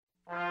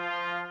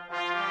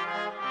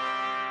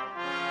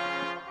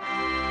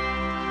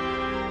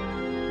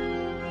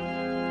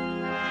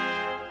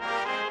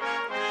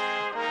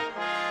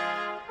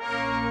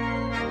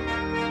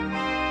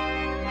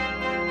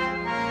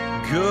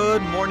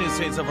Good morning,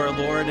 saints of our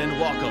Lord, and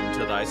welcome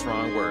to Thy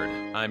Strong Word.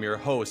 I'm your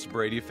host,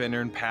 Brady Finner,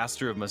 and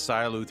pastor of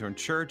Messiah Lutheran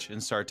Church in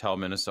Sartell,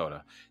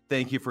 Minnesota.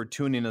 Thank you for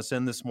tuning us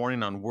in this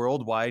morning on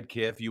Worldwide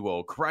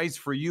KFUO. Christ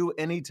for you,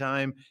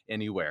 anytime,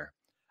 anywhere.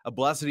 A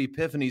blessed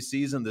Epiphany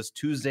season this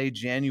Tuesday,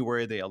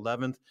 January the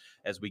 11th,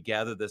 as we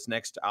gather this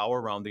next hour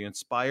around the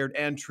inspired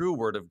and true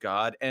Word of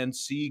God and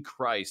see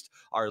Christ,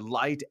 our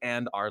light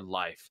and our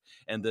life.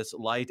 And this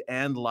light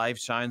and life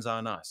shines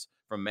on us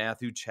from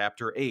Matthew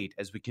chapter 8,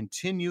 as we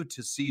continue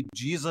to see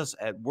Jesus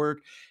at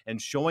work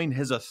and showing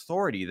his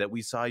authority that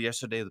we saw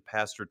yesterday with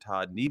Pastor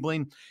Todd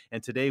Niebling.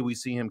 And today we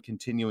see him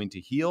continuing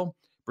to heal,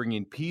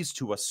 bringing peace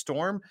to a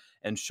storm,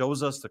 and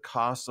shows us the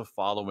cost of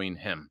following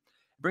him.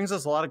 It brings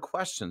us a lot of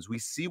questions. We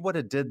see what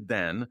it did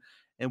then,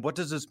 and what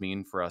does this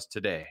mean for us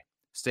today?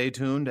 Stay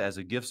tuned as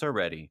the gifts are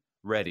ready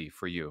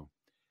for you.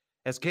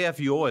 As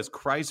KFUO, as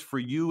Christ for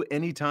you,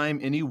 anytime,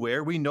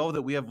 anywhere, we know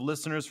that we have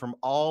listeners from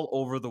all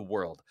over the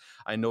world.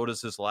 I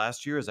noticed this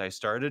last year as I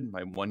started.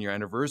 My one-year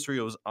anniversary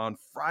was on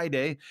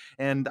Friday,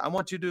 and I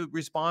want you to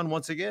respond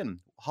once again.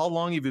 How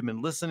long have you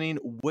been listening?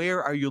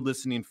 Where are you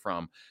listening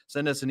from?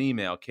 Send us an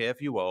email,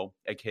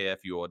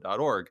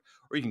 kfuo@kfuo.org,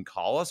 or you can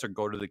call us or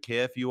go to the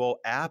KFUO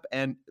app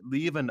and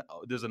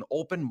there's an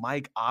open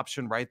mic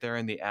option right there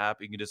in the app.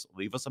 You can just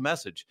leave us a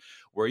message.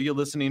 Where are you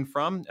listening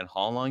from and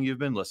how long you've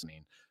been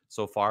listening?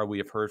 So far, we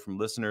have heard from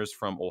listeners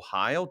from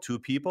Ohio, 2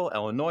 people,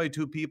 Illinois,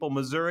 2 people,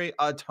 Missouri,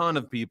 a ton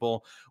of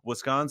people,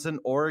 Wisconsin,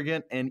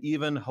 Oregon, and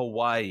even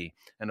Hawaii.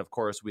 And of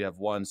course, we have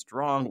one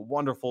strong,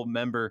 wonderful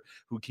member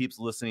who keeps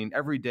listening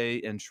every day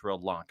in Sri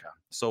Lanka.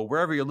 So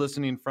wherever you're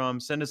listening from,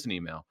 send us an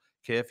email,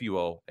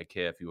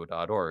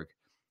 kfuo@kfuo.org.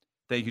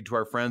 Thank you to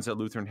our friends at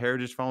Lutheran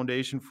Heritage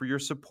Foundation for your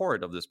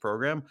support of this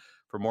program.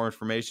 For more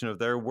information of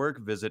their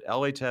work, visit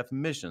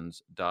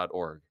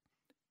lhfmissions.org.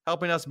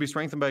 Helping us to be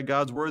strengthened by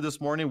God's Word this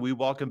morning, we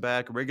welcome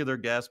back regular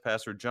guest,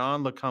 Pastor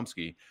John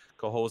Lekumsky,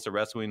 co-host of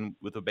Wrestling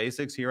with the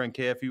Basics here on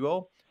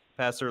KFUO.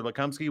 Pastor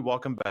Lekumsky,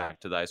 welcome back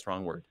to Thy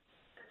Strong Word.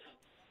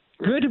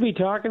 Good to be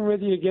talking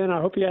with you again.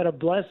 I hope you had a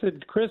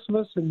blessed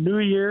Christmas and New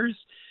Year's,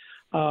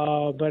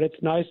 but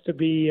it's nice to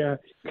be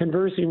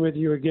conversing with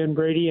you again,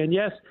 Brady. And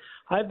yes,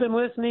 I've been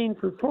listening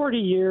for 40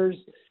 years,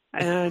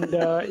 and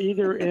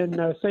either in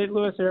St.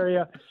 Louis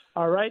area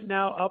right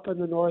now up in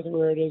the north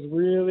where it is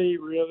really,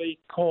 really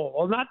cold.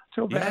 Well, not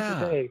so bad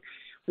today.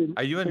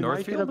 Are you in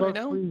Northfield right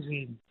now?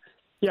 Freezing.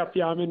 Yep,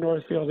 I'm in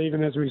Northfield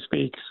even as we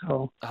speak.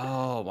 So.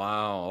 Oh,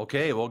 wow.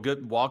 Okay, well,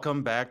 good.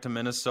 Welcome back to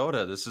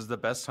Minnesota. This is the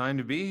best time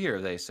to be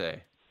here, they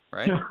say,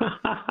 right?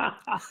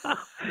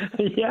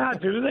 Yeah,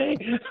 do they?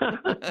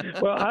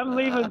 Well, I'm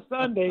leaving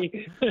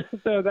Sunday,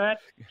 so that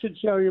should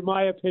show you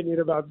my opinion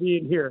about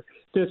being here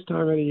this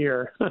time of the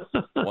year.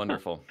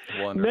 Wonderful.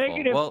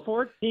 Negative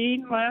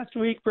 14 last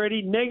week,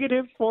 Brady.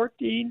 Negative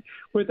 14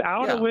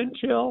 without a wind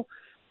chill.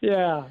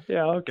 Yeah,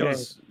 okay. It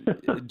was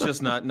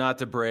just not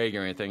to brag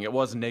or anything. It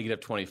was negative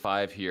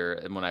 25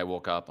 here when I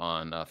woke up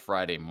on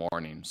Friday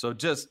morning. So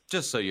just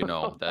so you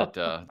know that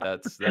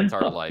that's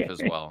our life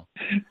as well.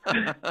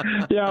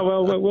 Yeah,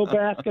 well, we'll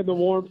bask in the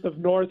warmth of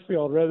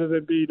Northfield rather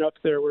than being up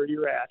there where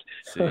you're at.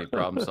 See,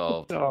 problem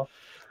solved.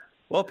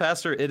 Well,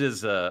 Pastor, it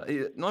is.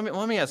 Let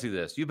me ask you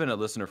this: you've been a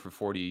listener for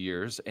 40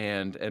 years,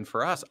 and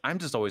for us, I'm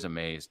just always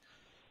amazed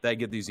that I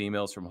get these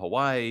emails from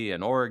Hawaii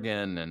and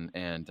Oregon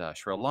and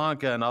Sri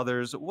Lanka and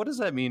others. What does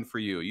that mean for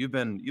you? You've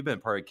been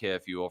part of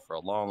KFUO for a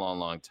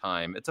long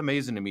time. It's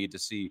amazing to me to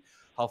see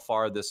how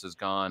far this has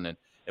gone and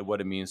what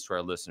it means to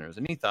our listeners.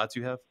 Any thoughts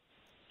you have?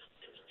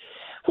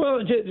 Well,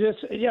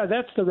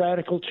 that's the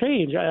radical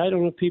change. I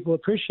don't know if people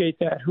appreciate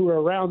that who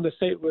are around the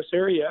St. Louis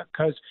area,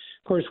 because,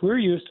 of course, we're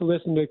used to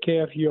listening to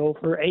KFUO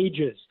for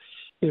ages.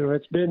 You know,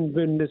 it's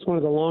one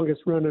of the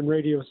longest running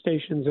radio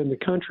stations in the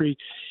country.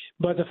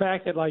 But the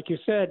fact that, like you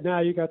said, now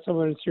you got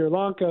someone in Sri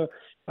Lanka.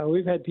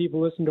 We've had people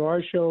listen to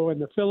our show in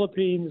the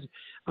Philippines,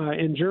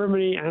 in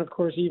Germany, and, of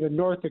course, even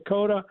North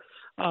Dakota.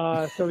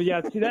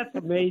 See, that's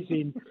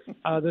amazing.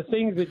 The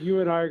things that you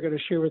and I are going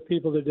to share with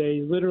people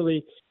today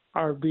literally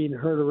are being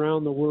heard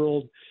around the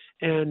world.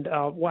 And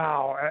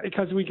wow,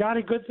 because we got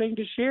a good thing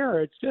to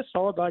share. It's just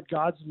all about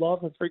God's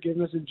love and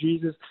forgiveness in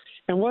Jesus.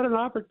 And what an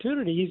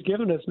opportunity he's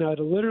given us now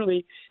to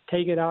literally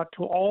take it out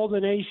to all the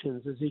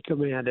nations as he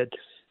commanded.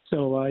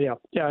 So,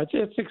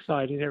 it's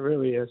exciting. It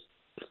really is.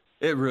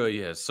 It really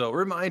is. So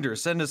reminder,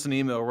 send us an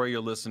email where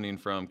you're listening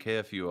from,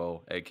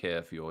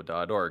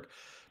 kfuo@kfuo.org.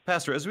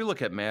 Pastor, as we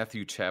look at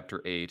Matthew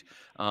chapter 8,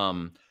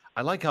 I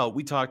like how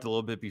we talked a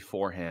little bit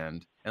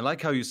beforehand, and like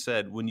how you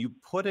said, when you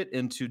put it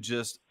into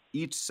just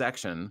each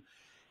section,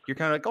 you're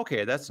kind of like,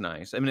 okay, that's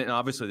nice. I mean,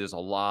 obviously there's a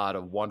lot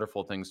of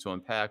wonderful things to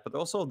unpack, but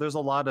also there's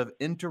a lot of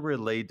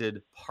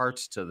interrelated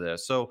parts to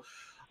this. So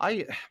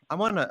I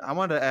want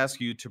to ask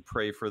you to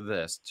pray for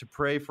this, to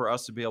pray for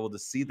us to be able to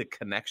see the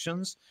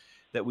connections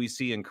that we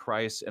see in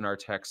Christ in our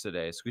text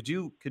today. So could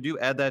you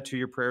add that to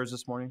your prayers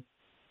this morning?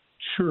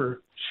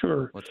 Sure.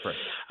 Let's pray.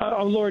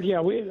 Oh, Lord,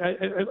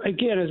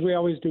 again, as we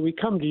always do, we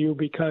come to you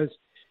because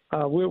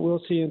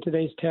we'll see in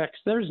today's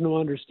text, there's no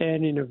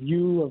understanding of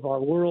you, of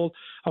our world,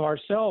 of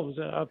ourselves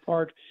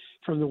apart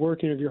from the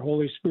working of your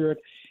Holy Spirit.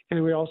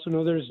 And we also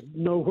know there's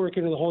no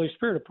working of the Holy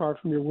Spirit apart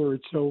from your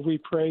word. So we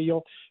pray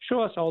you'll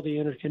show us all the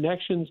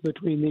interconnections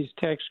between these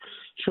texts.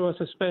 Show us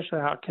especially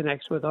how it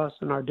connects with us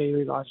in our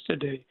daily lives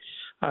today.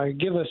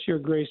 Give us your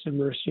grace and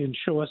mercy and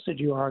show us that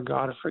you are a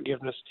God of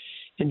forgiveness.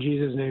 In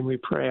Jesus' name we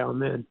pray.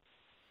 Amen.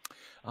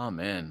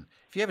 Amen.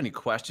 If you have any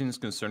questions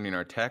concerning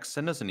our text,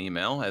 send us an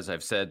email, as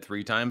I've said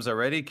 3 times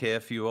already,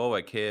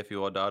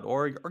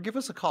 kfuo@kfuo.org, or give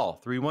us a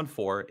call,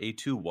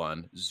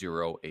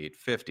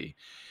 314-821-0850.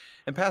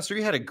 And Pastor,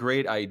 you had a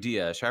great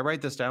idea. Should I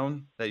write this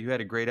down, that you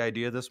had a great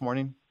idea this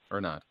morning, or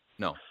not?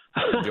 No,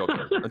 I'm joking.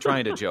 I'm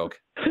trying to joke.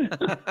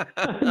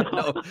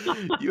 No,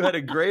 you had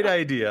a great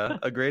idea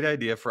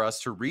for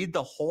us to read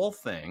the whole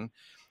thing.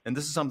 And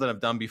this is something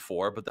I've done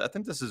before, but I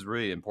think this is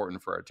really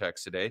important for our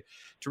text today,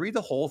 to read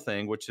the whole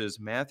thing, which is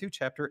Matthew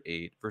chapter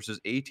 8,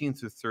 verses 18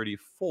 through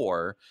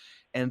 34,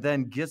 and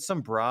then get some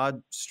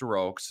broad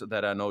strokes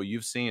that I know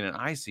you've seen and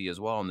I see as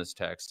well in this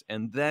text,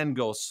 and then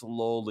go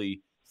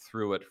slowly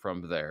through it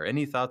from there.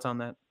 Any thoughts on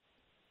that?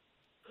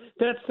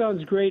 That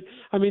sounds great.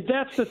 I mean,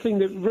 that's the thing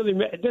that really,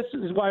 this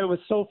is why it was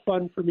so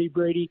fun for me,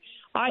 Brady.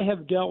 I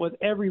have dealt with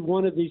every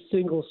one of these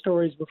single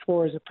stories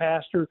before as a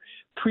pastor,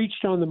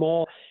 preached on them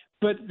all.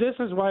 But this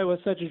is why it was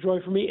such a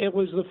joy for me. It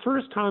was the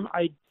first time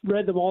I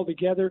read them all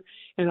together,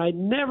 and I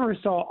never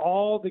saw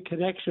all the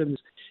connections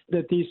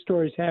that these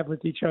stories have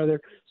with each other.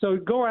 So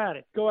go at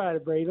it,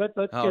 Brady. Let's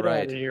get out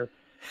of here.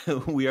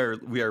 We are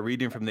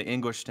reading from the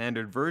English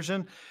Standard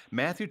Version,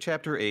 Matthew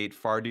chapter 8,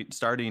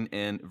 starting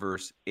in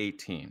verse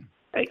 18.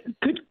 Hey,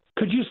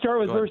 could you start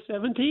with verse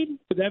 17?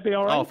 Would that be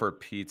all right? Oh, for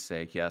Pete's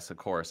sake, yes, of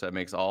course. That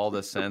makes all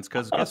the sense,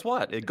 because guess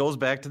what? It goes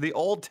back to the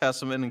Old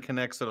Testament and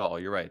connects it all.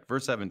 You're right.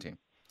 Verse 17.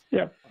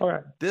 Yeah, all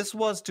right. This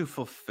was to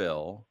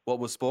fulfill what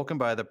was spoken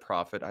by the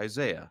prophet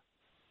Isaiah.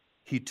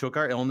 He took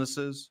our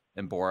illnesses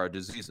and bore our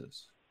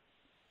diseases.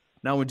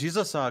 Now, when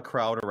Jesus saw a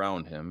crowd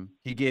around him,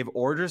 he gave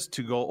orders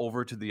to go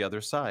over to the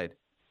other side.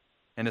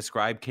 And a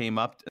scribe came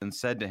up and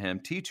said to him,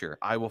 "Teacher,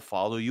 I will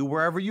follow you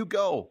wherever you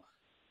go."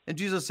 And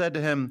Jesus said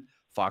to him,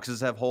 "Foxes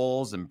have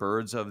holes and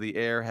birds of the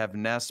air have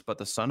nests, but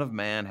the Son of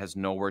Man has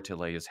nowhere to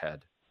lay his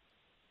head."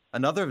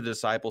 Another of the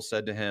disciples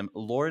said to him,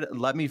 "Lord,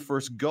 let me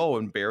first go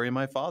and bury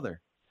my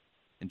father."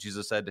 And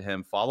Jesus said to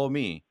him, "Follow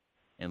me,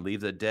 and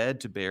leave the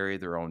dead to bury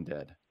their own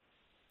dead."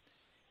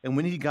 And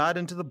when he got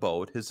into the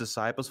boat, his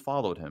disciples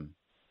followed him.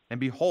 And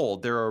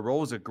behold, there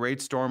arose a great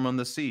storm on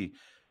the sea,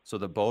 so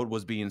the boat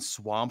was being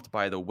swamped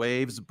by the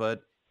waves,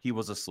 but he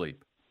was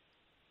asleep.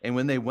 And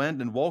when they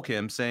went and woke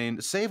him, saying,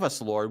 "Save us,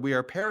 Lord, we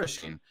are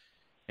perishing."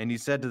 And he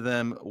said to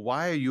them,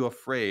 "Why are you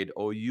afraid,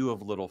 O you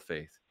of little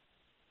faith?"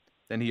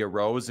 Then he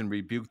arose and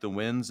rebuked the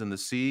winds and the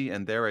sea,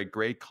 and there a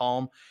great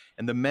calm.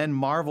 And the men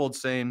marveled,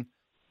 saying,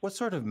 "What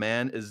sort of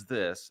man is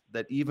this,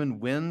 that even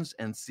winds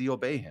and sea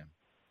obey him?"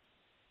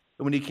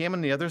 And when he came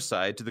on the other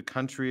side to the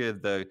country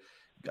of the,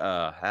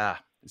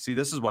 see,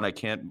 this is what I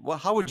can't, well,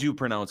 how would you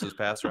pronounce this,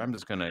 Pastor? I'm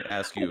just going to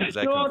ask you, because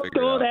I couldn't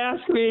figure it out. Don't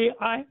ask me.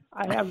 I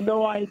have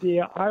no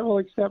idea. I will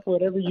accept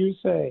whatever you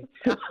say.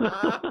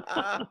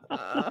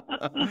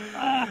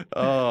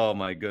 Oh,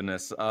 my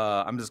goodness.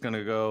 I'm just going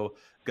to go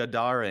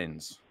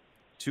Gadarenes.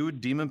 2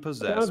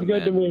 demon-possessed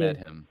men met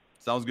him.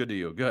 Sounds good to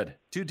you. Good.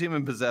 2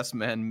 demon-possessed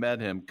men met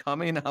him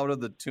coming out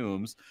of the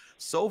tombs,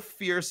 so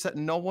fierce that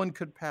no one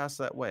could pass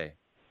that way.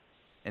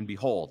 And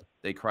behold,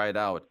 they cried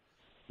out,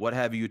 "What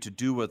have you to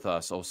do with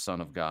us, O Son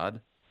of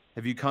God?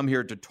 Have you come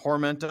here to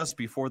torment us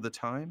before the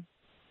time?"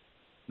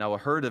 Now a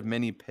herd of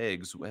many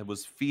pigs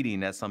was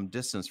feeding at some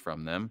distance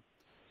from them.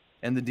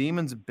 And the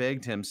demons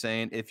begged him,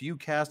 saying, "If you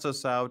cast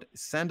us out,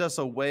 send us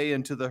away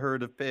into the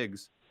herd of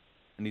pigs."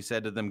 And he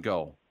said to them,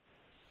 "Go."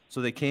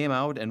 So they came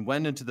out and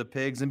went into the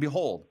pigs, and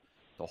behold,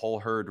 the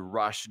whole herd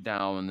rushed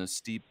down the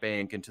steep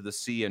bank into the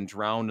sea and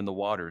drowned in the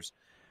waters.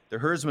 The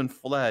herdsmen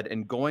fled,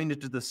 and going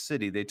into the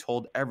city, they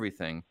told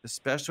everything,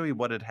 especially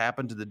what had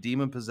happened to the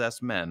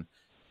demon-possessed men.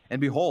 And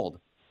behold,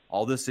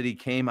 all the city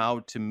came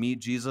out to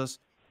meet Jesus,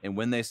 and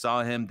when they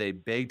saw him, they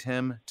begged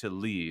him to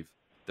leave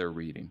their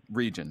region.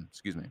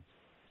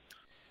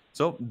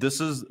 So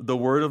this is the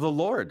word of the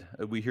Lord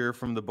we hear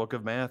from the book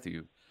of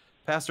Matthew.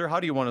 Pastor, how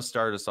do you want to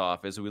start us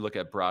off as we look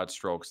at broad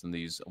strokes in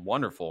these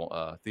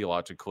wonderful,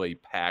 theologically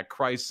packed,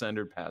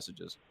 Christ-centered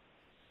passages?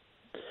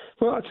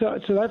 Well, so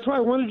that's why I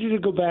wanted you to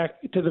go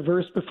back to the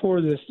verse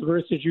before this, the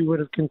verse that you would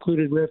have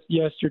concluded with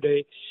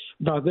yesterday,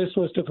 about this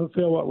was to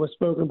fulfill what was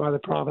spoken by the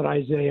prophet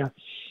Isaiah.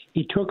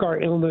 He took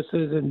our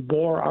illnesses and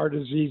bore our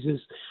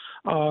diseases.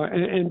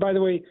 And by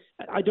the way,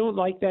 I don't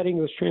like that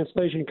English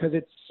translation because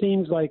it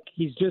seems like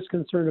he's just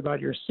concerned about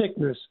your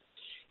sickness.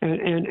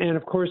 And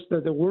of course,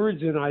 the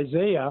words in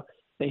Isaiah,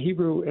 the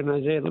Hebrew in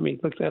Isaiah, let me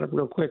look that up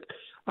real quick,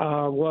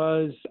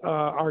 was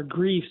our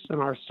griefs and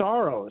our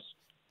sorrows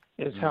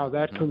is how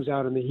that comes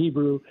out in the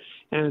Hebrew.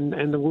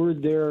 And the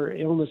word there,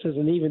 illnesses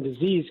and even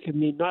disease, can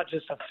mean not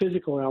just a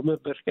physical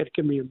ailment, but it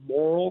can be a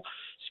moral,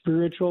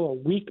 spiritual, a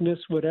weakness,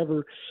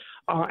 whatever.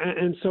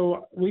 And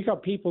so we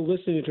got people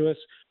listening to us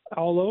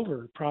all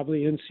over,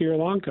 probably in Sri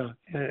Lanka,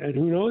 and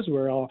who knows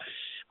where all.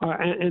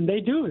 And they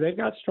do. They've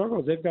got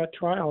struggles. They've got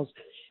trials.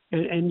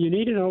 And you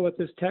need to know what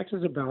this text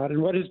is about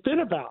and what it's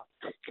been about,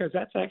 because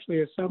that's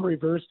actually a summary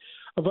verse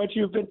of what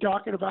you've been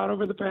talking about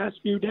over the past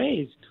few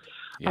days.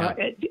 Yeah.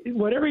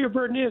 Whatever your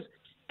burden is,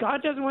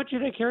 God doesn't want you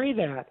to carry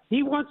that.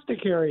 He wants to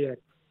carry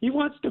it. He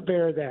wants to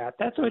bear that.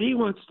 That's what he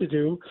wants to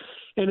do.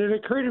 And it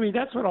occurred to me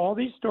that's what all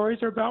these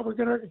stories are about we're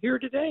going to hear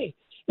today.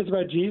 It's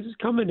about Jesus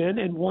coming in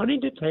and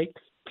wanting to take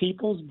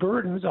people's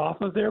burdens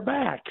off of their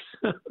backs.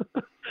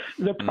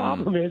 The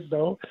problem is,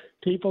 though,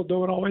 people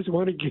don't always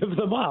want to give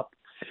them up.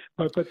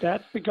 But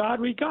that's the God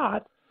we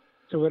got.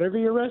 So whatever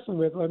you're wrestling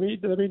with, let me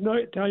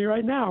tell you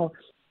right now,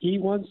 he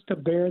wants to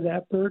bear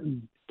that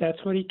burden. That's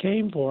what he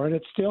came for, and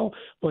it's still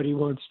what he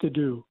wants to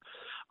do.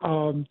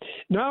 Now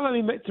let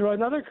me throw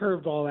another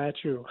curveball at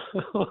you.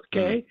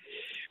 Okay?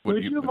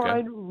 Would you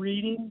mind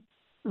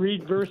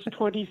read verse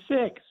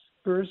 26?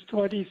 Verse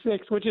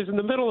 26, which is in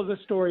the middle of the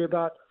story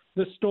about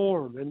the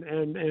storm and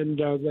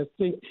the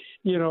thing,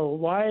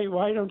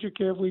 why don't you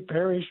care if we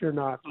perish or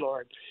not,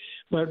 Lord?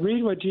 But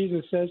read what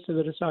Jesus says to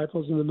the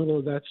disciples in the middle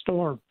of that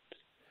storm.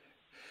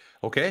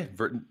 Okay,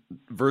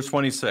 verse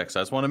 26.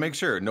 I just want to make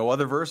sure. No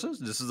other verses?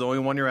 This is the only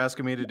one you're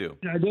asking me to do.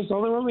 Yeah, this is the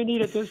only one we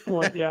need at this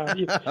point, yeah.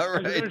 All right.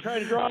 I'm going to try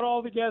to draw it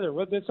all together.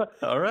 What this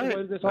all right.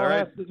 What this all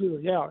has to do.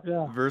 Yeah.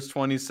 Verse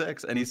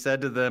 26. And he said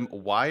to them,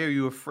 "Why are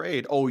you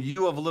afraid? Oh,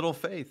 you of little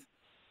faith."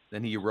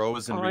 Then he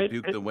rose and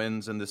rebuked the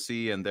winds and the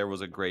sea, and there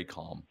was a great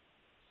calm.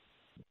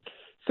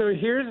 So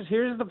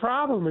here's the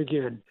problem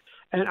again.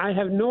 And I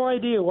have no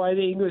idea why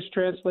the English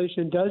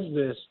translation does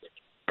this,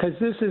 because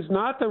this is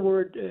not the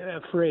word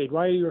afraid.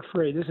 Why are you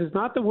afraid? This is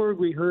not the word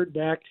we heard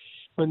back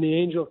when the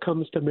angel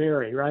comes to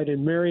Mary, right?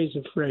 And Mary's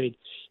afraid.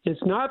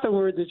 It's not the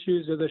word that's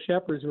used of the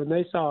shepherds when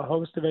they saw a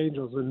host of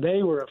angels and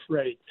they were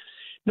afraid.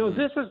 No,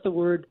 this is the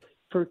word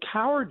for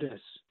cowardice.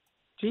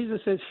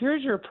 Jesus says,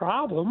 here's your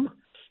problem.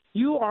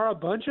 You are a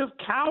bunch of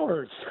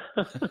cowards,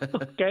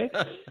 okay?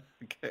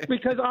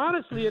 Because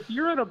honestly, if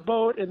you're in a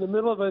boat in the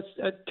middle of a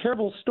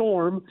terrible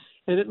storm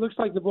and it looks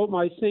like the boat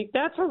might sink,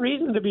 that's a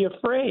reason to be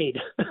afraid.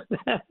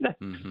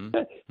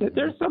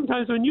 There's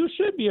sometimes when you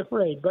should be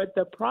afraid, but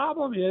the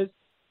problem is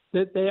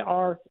that they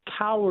are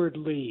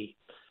cowardly.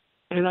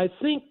 And I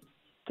think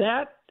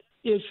that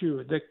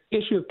issue, the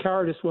issue of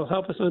cowardice, will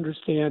help us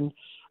understand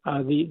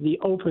the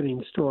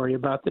opening story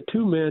about the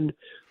two men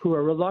who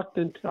are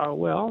reluctant.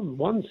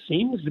 One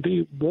seems to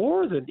be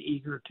more than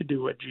eager to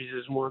do what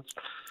Jesus wants.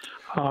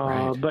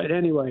 Right. But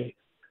anyway,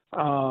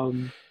 so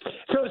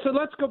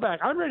let's go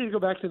back. I'm ready to go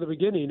back to the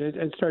beginning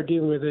and start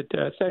dealing with it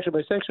section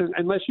by section,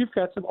 unless you've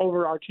got some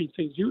overarching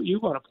things you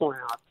want to point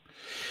out.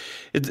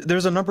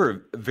 There's a number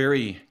of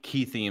very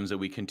key themes that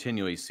we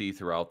continually see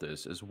throughout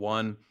this. Is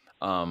one,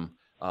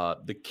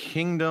 the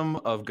kingdom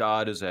of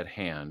God is at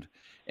hand.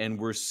 And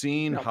we're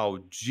seeing how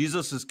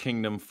Jesus'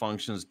 kingdom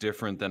functions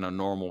different than a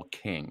normal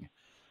king.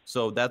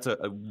 So that's a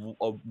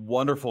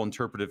wonderful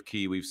interpretive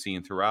key we've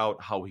seen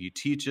throughout, how he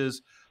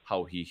teaches,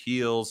 how he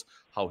heals,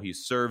 how he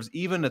serves,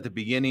 even at the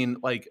beginning,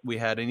 like we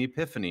had in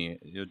Epiphany,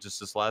 just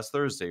this last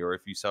Thursday, or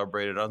if you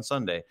celebrated on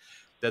Sunday,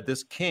 that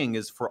this king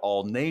is for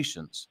all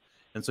nations.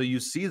 And so you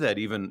see that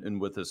even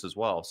with this as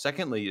well.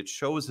 Secondly, it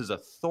shows his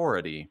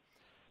authority.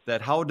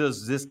 That how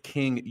does this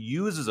king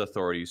use his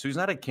authority? So he's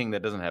not a king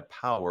that doesn't have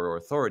power or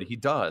authority. He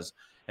does.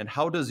 And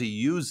how does he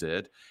use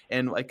it?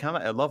 And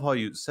I love how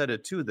you said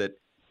it too, that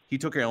he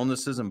took our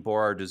illnesses and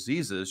bore our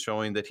diseases,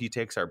 showing that he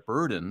takes our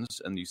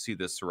burdens. And you see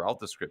this throughout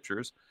the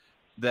scriptures,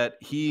 that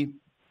he's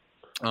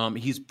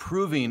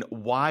proving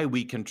why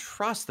we can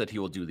trust that he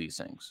will do these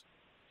things.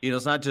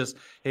 It's not just,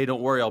 hey,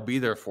 don't worry, I'll be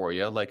there for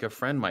you, like a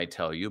friend might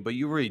tell you, but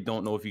you really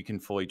don't know if you can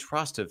fully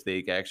trust if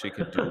they actually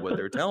can do what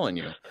they're telling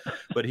you.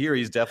 But here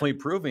he's definitely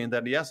proving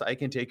that, yes, I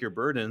can take your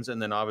burdens.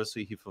 And then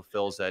obviously he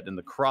fulfills that in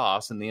the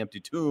cross and the empty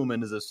tomb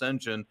and his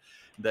ascension,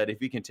 that if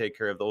he can take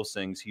care of those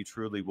things, he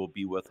truly will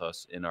be with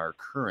us in our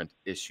current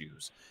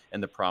issues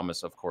and the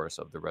promise, of course,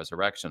 of the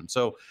resurrection.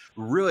 So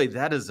really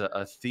that is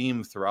a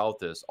theme throughout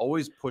this,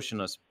 always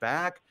pushing us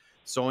back,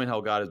 showing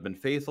how God has been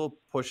faithful,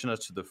 pushing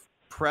us to the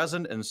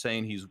present and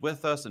saying he's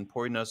with us and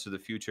pointing us to the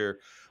future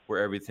where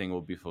everything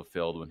will be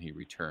fulfilled when he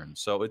returns.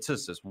 So it's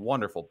just this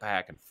wonderful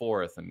back and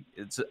forth. And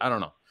I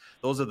don't know.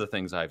 Those are the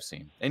things I've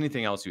seen.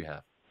 Anything else you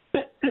have?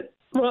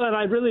 Well, and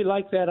I really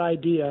like that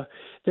idea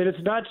that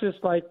it's not just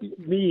like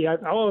me.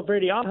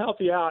 Brady, I'll help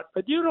you out,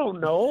 but you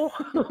don't know.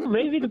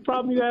 Maybe the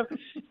problem you have,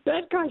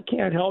 that guy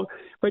can't help.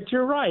 But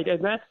you're right,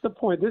 and that's the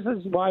point. This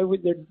is why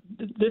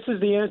this is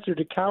the answer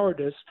to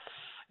cowardice,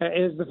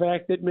 is the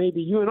fact that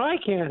maybe you and I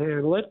can't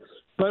handle it.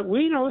 But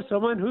we know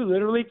someone who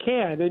literally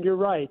can, and you're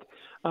right.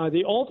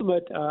 The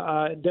ultimate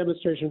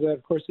demonstration of that,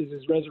 of course, is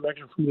his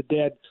resurrection from the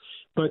dead.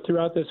 But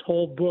throughout this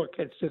whole book,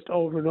 it's just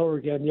over and over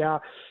again. Yeah,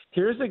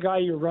 here's a guy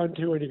you run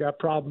to when you got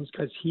problems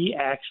because he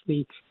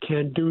actually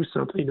can do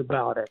something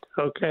about it,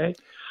 okay?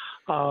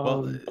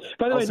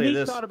 By the way,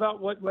 neat thought about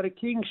what a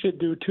king should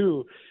do,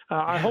 too.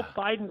 I hope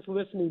Biden's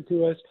listening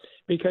to us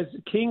because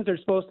kings are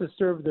supposed to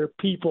serve their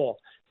people.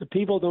 The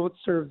people don't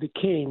serve the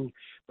king,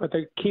 but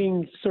the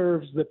king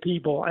serves the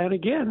people. And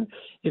again,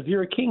 if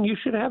you're a king, you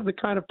should have the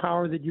kind of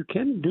power that you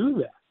can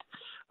do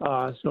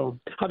that. So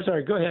I'm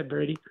sorry. Go ahead,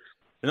 Brady.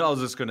 No, I was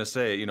just going to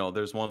say, you know,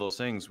 there's one of those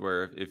things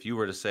where if you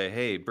were to say,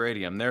 hey,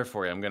 Brady, I'm there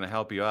for you, I'm going to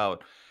help you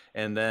out,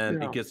 and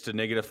then it gets to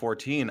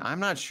 -14, I'm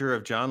not sure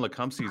if John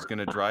Lekumsky is going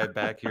to drive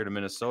back here to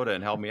Minnesota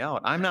and help me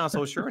out. I'm not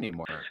so sure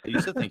anymore. I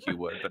used to think he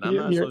would, but I'm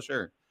not so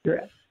sure.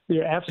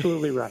 You're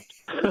absolutely right.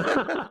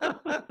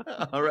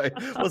 All right,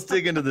 let's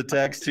dig into the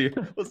text here.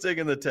 Let's dig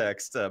in the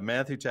text.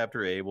 Matthew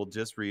chapter 8, we'll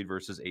just read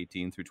verses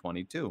 18 through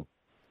 22.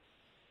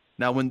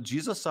 Now, when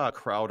Jesus saw a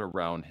crowd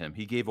around him,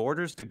 he gave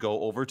orders to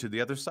go over to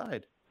the other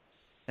side.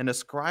 And a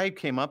scribe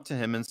came up to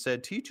him and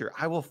said, Teacher,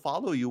 I will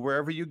follow you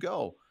wherever you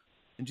go.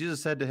 And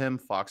Jesus said to him,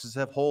 Foxes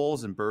have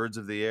holes and birds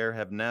of the air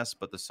have nests,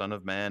 but the Son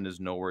of Man is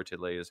nowhere to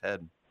lay his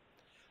head.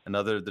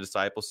 Another of the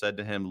disciples said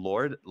to him,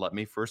 Lord, let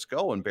me first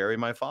go and bury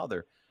my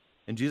father.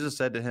 And Jesus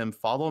said to him,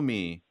 Follow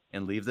me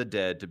and leave the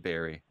dead to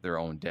bury their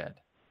own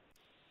dead.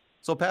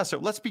 So, Pastor,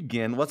 let's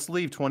begin. Let's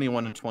leave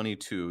 21 and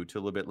 22 to a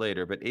little bit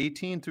later, but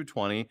 18 through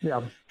 20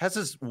 has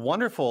this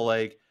wonderful,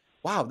 like,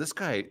 wow, this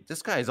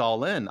guy's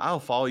all in. I'll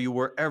follow you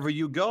wherever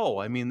you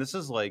go. I mean, this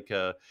is like,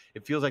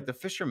 it feels like the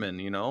fishermen,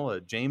 you know,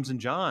 James and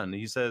John.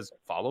 He says,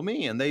 follow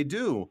me, and they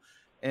do.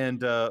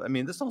 And I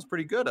mean, this sounds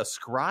pretty good. A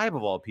scribe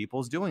of all people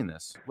is doing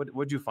this.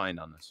 What'd you find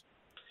on this?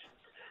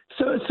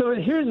 So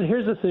here's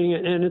the thing,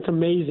 and it's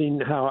amazing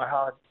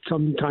how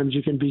sometimes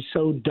you can be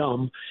so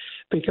dumb,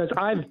 because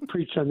I've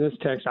preached on this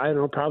text, I don't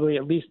know, probably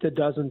at least a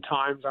dozen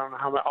times. I don't know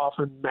how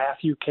often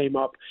Matthew came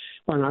up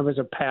when I was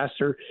a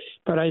pastor,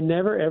 but I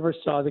never ever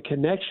saw the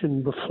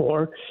connection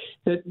before.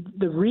 That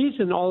the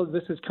reason all of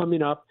this is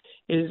coming up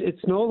is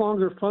it's no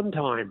longer fun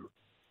time.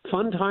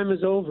 Fun time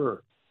is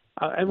over.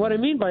 And what I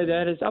mean by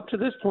that is up to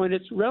this point,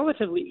 it's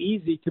relatively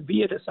easy to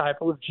be a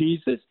disciple of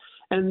Jesus.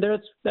 And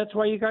that's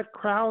why you got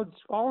crowds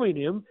following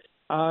him.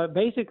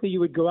 Basically, you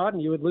would go out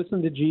and you would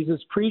listen to Jesus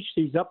preach.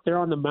 He's up there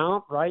on the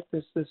mount, right?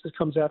 This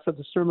comes after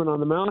the Sermon on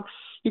the Mount.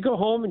 You go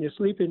home and you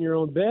sleep in your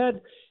own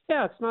bed.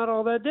 Yeah, it's not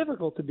all that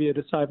difficult to be a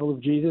disciple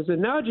of Jesus.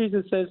 And now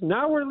Jesus says,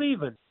 now we're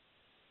leaving.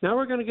 Now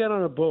we're going to get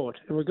on a boat,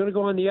 and we're going to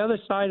go on the other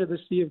side of the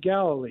Sea of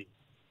Galilee.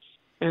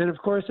 And, of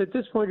course, at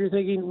this point, you're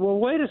thinking, well,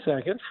 wait a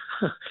second.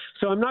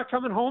 So I'm not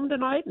coming home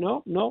tonight?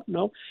 No.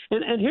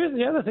 And here's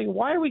the other thing.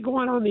 Why are we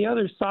going on the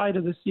other side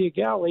of the Sea of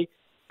Galilee?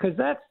 Because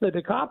that's the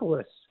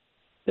Decapolis.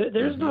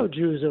 There's no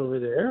Jews over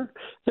there.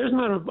 There's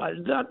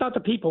not the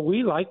people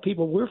we like,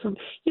 people we're from.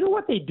 You know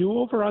what they do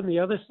over on the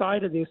other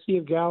side of the Sea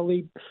of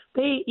Galilee?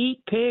 They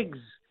eat pigs.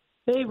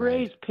 They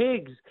raise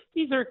pigs.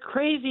 These are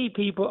crazy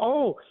people.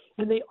 Oh,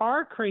 and they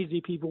are crazy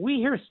people. We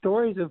hear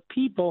stories of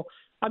people.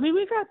 I mean,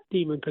 we've got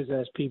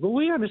demon-possessed people.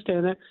 We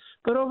understand that.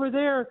 But over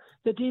there,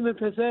 the demon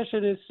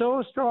possession is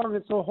so strong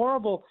and so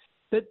horrible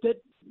that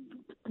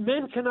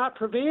men cannot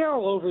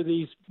prevail over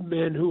these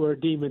men who are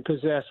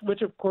demon-possessed,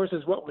 which, of course,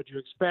 is what would you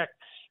expect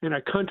in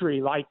a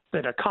country like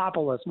the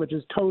Decapolis, which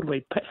is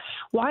totally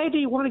 – why do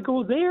you want to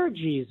go there,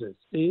 Jesus?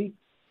 See?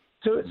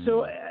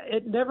 So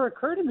it never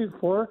occurred to me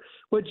before.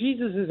 What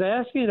Jesus is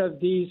asking of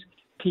these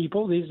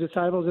people, these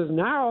disciples, is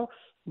now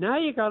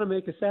you got to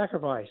make a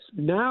sacrifice.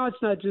 Now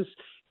it's not just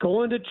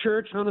going to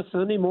church on a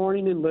Sunday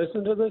morning and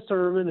listen to the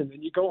sermon and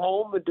then you go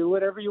home and do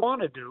whatever you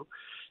want to do.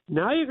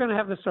 Now you're going to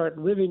have to start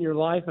living your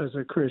life as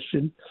a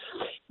Christian,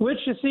 which,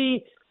 you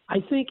see, I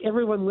think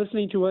everyone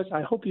listening to us,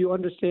 I hope you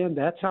understand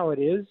that's how it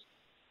is.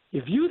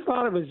 If you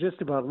thought it was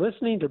just about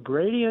listening to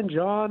Brady and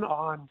John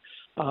on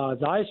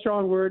Thy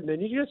Strong Word, and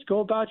then you just go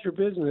about your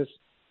business,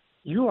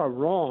 you are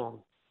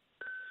wrong.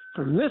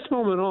 From this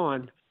moment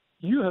on,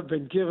 you have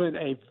been given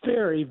a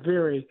very,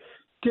 very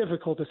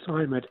difficult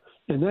assignment,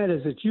 and that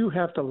is that you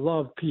have to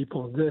love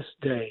people this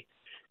day.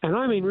 And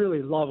I mean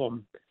really love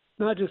them,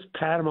 not just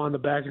pat them on the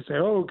back and say,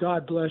 oh,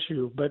 God bless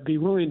you, but be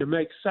willing to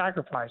make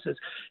sacrifices,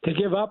 to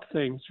give up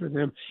things for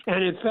them.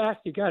 And in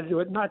fact, you got to do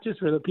it not just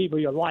for the people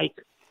you like,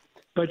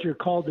 but you're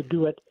called to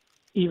do it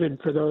even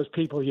for those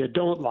people you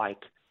don't like,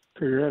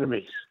 for your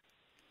enemies.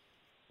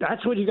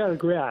 That's what you got to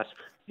grasp.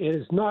 It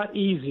is not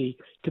easy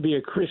to be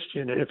a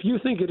Christian. And if you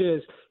think it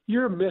is,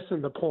 you're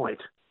missing the point.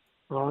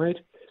 All right?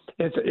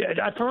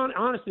 I found,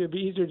 honestly, it would be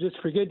easier to just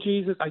forget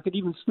Jesus. I could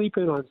even sleep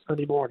in on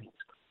Sunday mornings.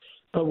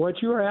 But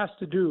what you are asked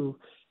to do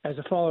as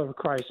a follower of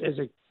Christ is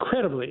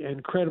incredibly,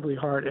 incredibly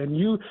hard. And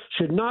you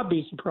should not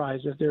be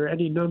surprised if there are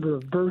any number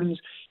of burdens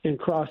and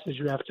crosses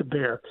you have to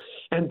bear.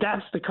 And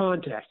that's the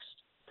context.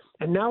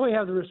 And now we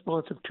have the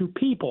response of two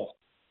people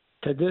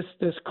to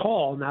this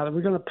call. Now that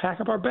we're going to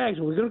pack up our bags,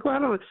 we're going to go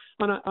out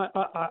on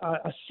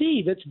a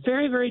sea that's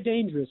very, very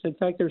dangerous. In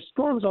fact, there's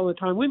storms all the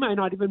time. We might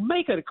not even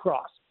make it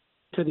across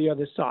to the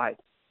other side.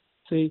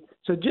 See,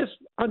 so just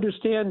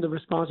understand the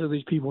response of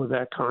these people in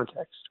that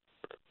context.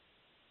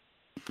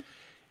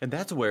 And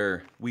that's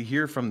where we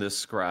hear from this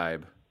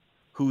scribe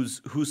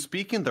who's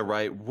speaking the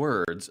right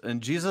words,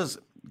 and Jesus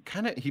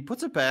he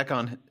puts it back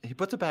on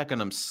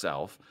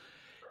himself.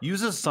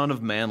 Uses Son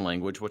of Man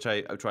language, which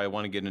I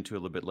want to get into a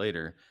little bit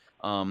later.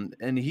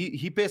 And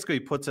he basically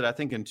puts it, I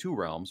think, in two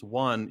realms.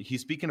 One,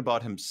 he's speaking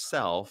about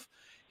himself.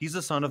 He's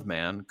the Son of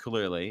Man,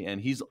 clearly, and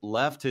he's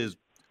left his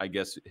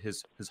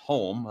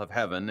home of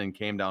heaven and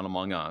came down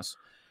among us,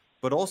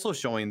 but also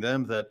showing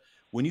them that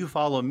when you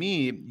follow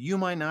me, you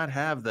might not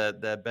have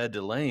that bed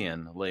to lay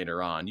in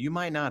later on. You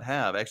might not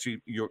have,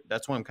 actually,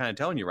 that's what I'm kind of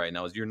telling you right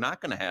now, is you're not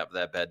going to have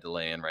that bed to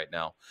lay in right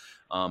now.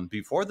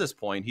 Before this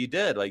point, he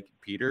did. Like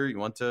Peter, he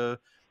went to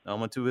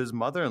his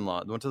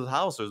mother-in-law, went to the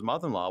house, or his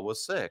mother-in-law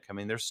was sick. I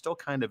mean, they're still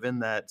kind of in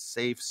that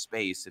safe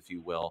space, if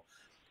you will.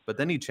 But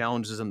then he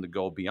challenges them to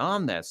go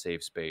beyond that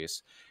safe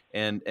space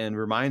and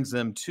reminds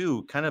them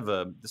too,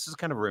 this is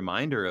kind of a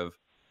reminder of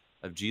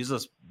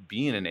Jesus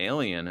being an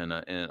alien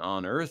and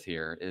on earth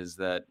here, is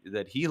that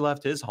he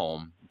left his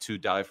home to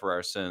die for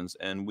our sins,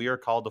 and we are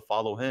called to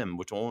follow him,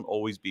 which won't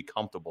always be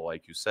comfortable,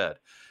 like you said.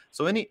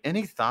 So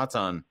any thoughts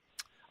on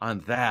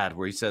that,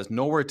 where he says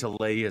nowhere to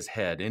lay his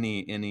head?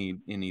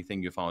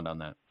 Anything you found on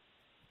that?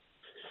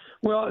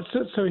 Well,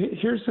 so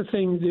here's the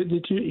thing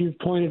that you've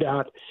pointed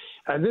out.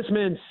 This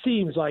man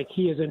seems like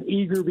he is an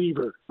eager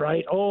beaver,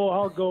 right? Oh,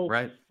 I'll go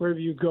wherever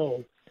you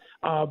go.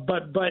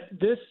 But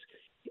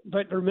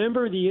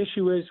remember, the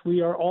issue is we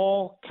are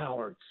all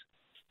cowards.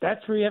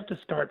 That's where you have to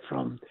start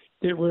from,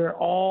 that we're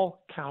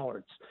all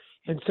cowards.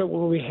 And so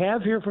what we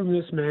have here from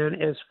this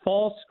man is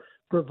false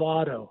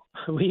bravado.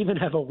 We even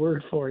have a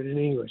word for it in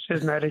English.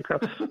 Isn't that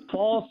incredible?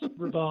 False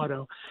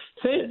bravado.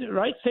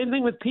 Same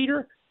thing with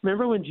Peter.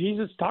 Remember when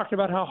Jesus talked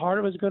about how hard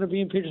it was going to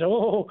be, and Peter said,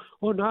 oh,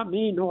 not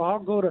me. No, I'll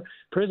go to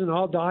prison.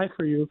 I'll die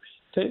for you.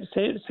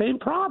 Same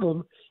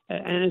problem.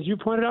 And as you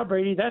pointed out,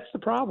 Brady, that's the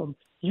problem.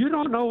 You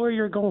don't know where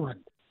you're going.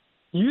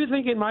 You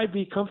think it might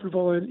be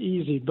comfortable and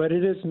easy, but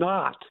it is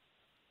not.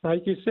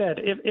 Like you said,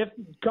 if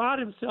God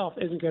himself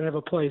isn't going to have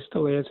a place to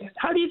lay his head,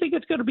 how do you think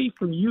it's going to be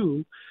for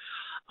you?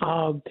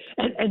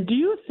 And do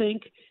you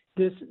think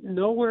this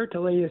nowhere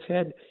to lay his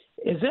head,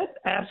 is that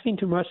asking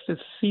too much to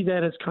see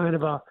that as kind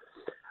of a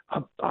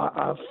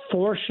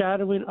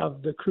foreshadowing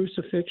of the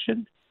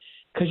crucifixion?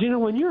 Because,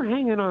 when you're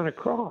hanging on a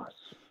cross,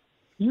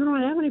 you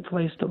don't have any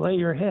place to lay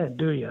your head,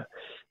 do you?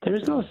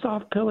 There's no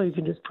soft pillow you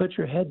can just put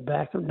your head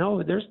back.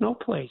 No, there's no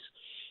place.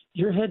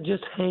 Your head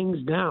just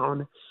hangs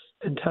down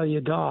until you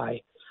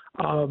die.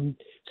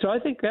 So I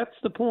think that's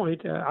the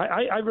point.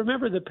 I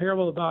remember the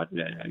parable about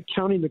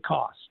counting the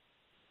cost.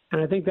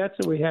 And I think that's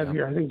what we have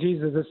here. I think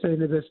Jesus is saying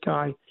to this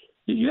guy,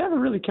 you haven't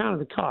really counted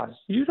the cost.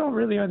 You don't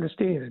really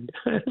understand.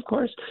 Of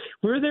course,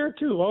 we're there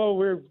too. Oh,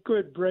 we're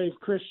good, brave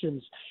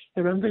Christians.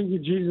 And I'm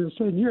thinking Jesus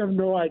said, you have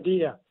no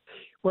idea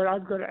what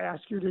I'm going to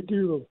ask you to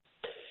do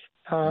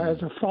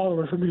as a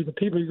follower for me, the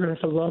people you're going to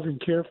have to love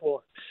and care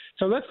for.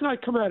 So let's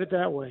not come at it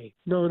that way.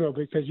 No,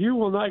 because you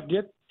will not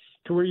get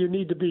to where you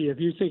need to be if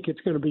you think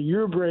it's going to be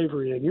your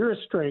bravery and your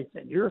strength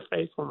and your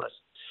faithfulness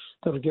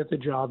that'll get the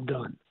job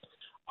done.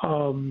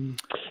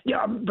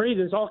 Brady,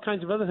 there's all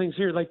kinds of other things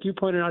here. Like you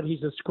pointed out,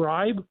 he's a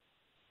scribe.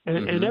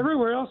 And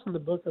everywhere else in the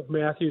book of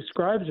Matthew,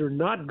 scribes are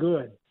not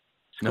good.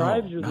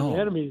 Scribes are the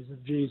enemies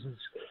of Jesus.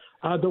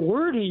 The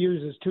word he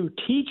uses, too,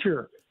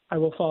 teacher, I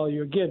will follow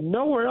you. Again,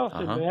 nowhere else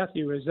in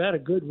Matthew is that a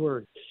good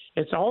word.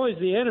 It's always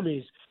the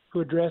enemies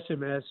who address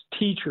him as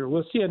teacher.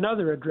 We'll see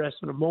another address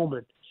in a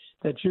moment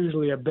that's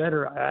usually a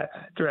better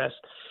address.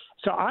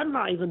 So I'm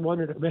not even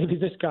wondering if maybe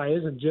this guy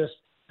isn't just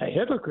a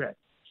hypocrite,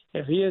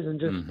 if he isn't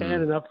just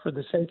standing up for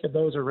the sake of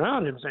those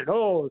around him, saying,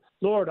 oh,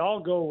 Lord, I'll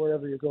go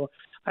wherever you go.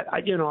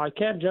 I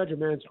can't judge a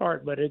man's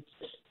heart, but it's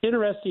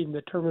interesting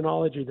the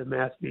terminology that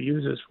Matthew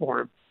uses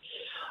for him.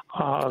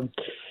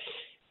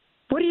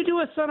 What do you do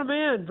with Son of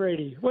Man,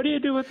 Brady? What do you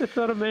do with the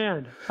Son of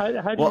Man? How do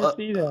you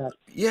see that?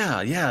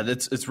 Yeah,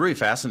 it's really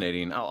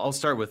fascinating. I'll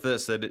start with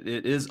this, that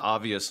it is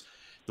obvious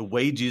the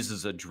way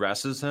Jesus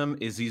addresses him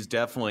is he's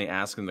definitely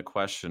asking the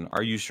question,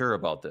 are you sure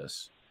about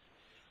this?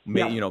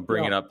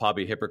 Bringing up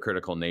probably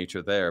hypocritical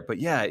nature there. But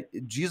yeah,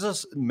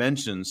 Jesus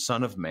mentions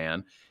Son of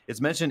Man.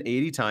 It's mentioned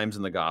 80 times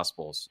in the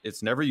Gospels.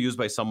 It's never used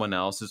by someone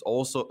else. It's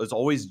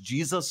always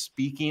Jesus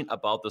speaking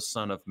about the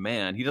Son of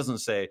Man. He doesn't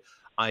say,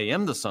 I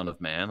am the Son of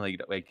Man,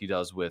 like he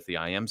does with the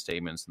I am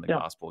statements in the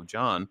Gospel of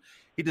John.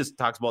 He just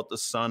talks about the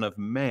Son of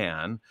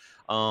Man.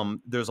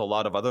 There's a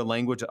lot of other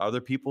language that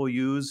other people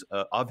use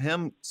of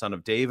him. Son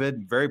of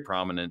David, very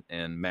prominent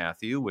in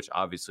Matthew, which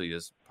obviously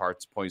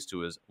points to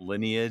his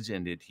lineage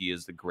and that he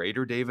is the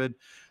greater David.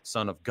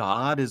 Son of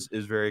God is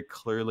very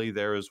clearly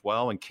there as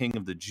well, and King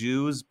of the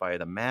Jews by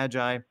the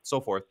Magi, so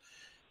forth.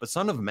 But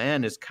Son of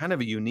Man is kind of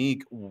a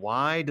unique.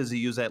 Why does he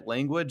use that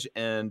language?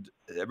 And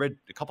I read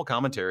a couple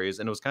commentaries,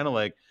 and it was kind of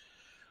like,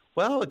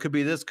 well, it could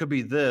be this, could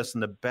be this.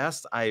 And the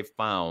best I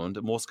found,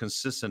 most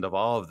consistent of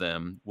all of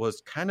them, was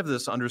kind of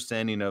this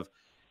understanding of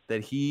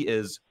that he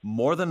is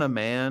more than a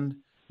man,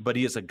 but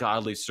he is a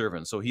godly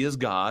servant. So he is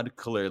God,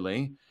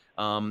 clearly.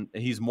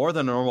 He's more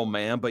than a normal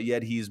man, but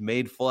yet he's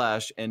made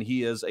flesh, and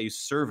he is a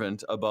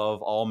servant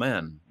above all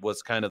men,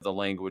 was kind of the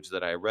language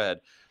that I read.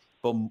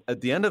 But at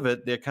the end of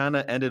it, they kind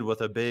of ended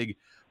with a big,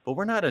 but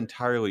we're not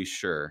entirely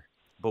sure.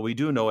 But we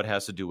do know it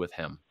has to do with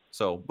him.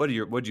 So what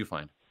did you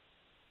find?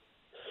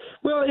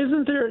 Well,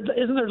 isn't there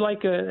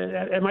like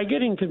am I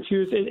getting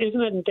confused?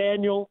 Isn't it in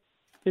Daniel?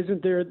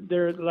 Isn't there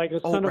like a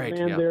son of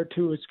man there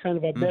too? It's kind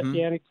of a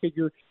messianic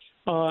figure.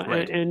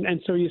 Right.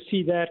 And so you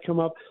see that come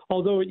up.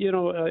 Although,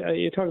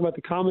 you're talking about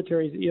the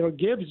commentaries,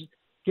 Gibbs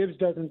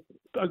doesn't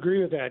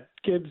agree with that.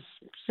 Gibbs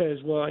says,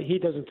 well, he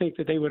doesn't think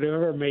that they would have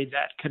ever made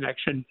that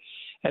connection,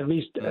 at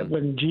least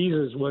when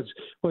Jesus was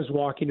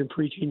walking and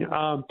preaching.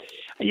 I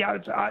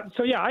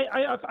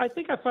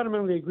think I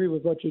fundamentally agree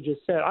with what you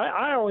just said.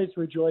 I always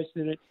rejoiced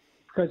in it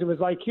because it was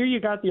like, here you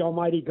got the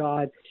Almighty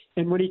God,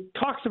 and when he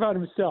talks about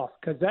himself,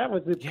 because that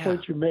was the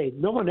point you made,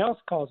 no one else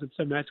calls him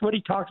something. That's what he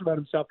talks about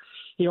himself.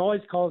 He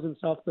always calls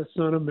himself the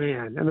Son of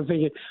Man. And I'm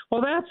thinking, well,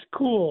 that's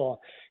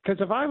cool,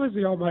 because if I was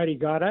the Almighty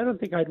God, I don't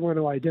think I'd want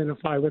to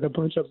identify with a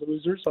bunch of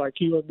losers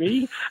like you and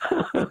me.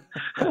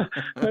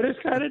 But it's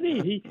kind of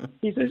neat.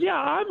 He says, yeah,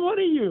 I'm one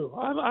of you.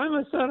 I'm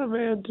a Son of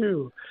Man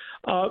too.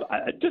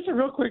 Just a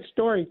real quick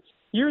story.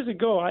 Years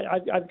ago,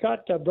 I've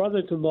got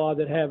brothers-in-law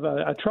that have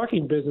a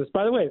trucking business.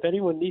 By the way, if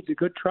anyone needs a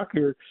good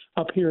trucker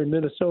up here in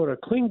Minnesota,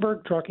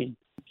 Klingberg Trucking,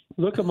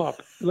 look them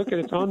up. Look at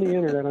it. It's on the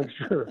internet, I'm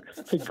sure.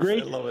 It's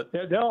great. I love it.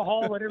 They'll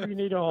haul whatever you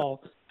need to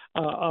haul.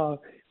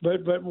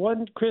 But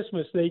one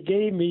Christmas, they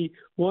gave me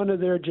one of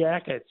their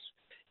jackets.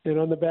 And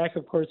on the back,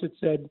 of course, it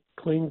said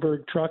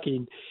Klingberg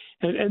Trucking.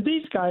 And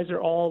these guys are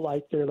all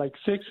they're like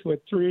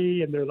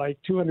 6'3", and they're like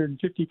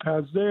 250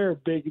 pounds. They're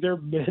big. They're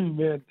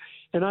men.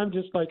 And I'm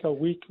just like a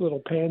weak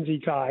little pansy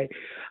guy.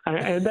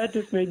 And that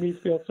just made me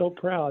feel so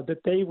proud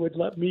that they would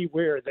let me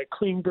wear the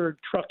Klingberg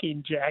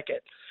Trucking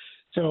jacket.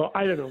 So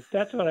I don't know.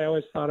 That's what I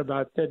always thought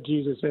about that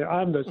Jesus said,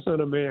 I'm the Son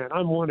of Man.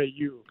 I'm one of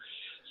you.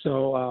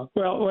 So,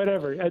 well,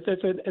 whatever.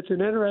 It's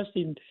an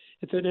interesting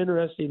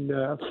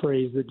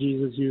phrase that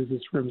Jesus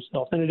uses for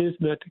himself, and it is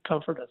meant to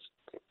comfort us.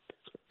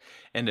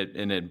 And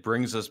it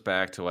brings us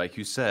back to, like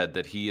you said,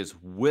 that he is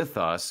with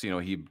us.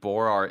 He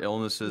bore our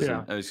illnesses.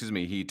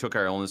 He took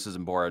our illnesses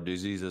and bore our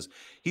diseases.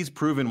 He's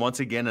proven once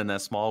again in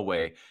that small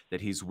way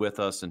that he's with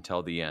us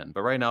until the end.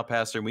 But right now,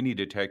 Pastor, we need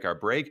to take our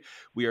break.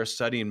 We are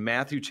studying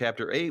Matthew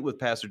chapter 8 with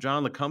Pastor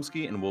John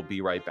Lekumsky, and we'll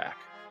be right back.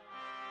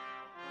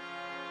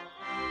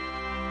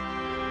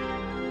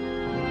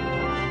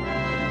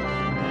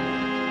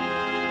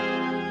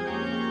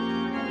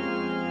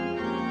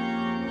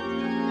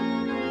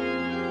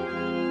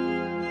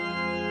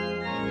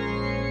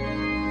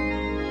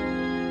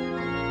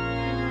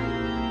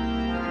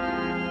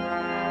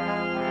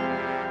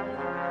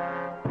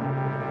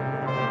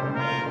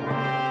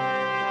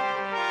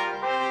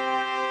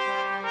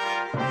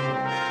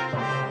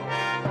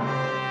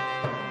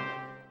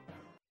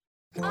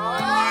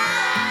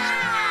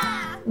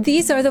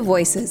 These are the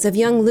voices of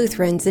young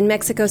Lutherans in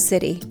Mexico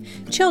City,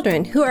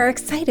 children who are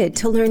excited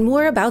to learn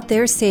more about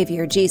their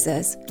Savior,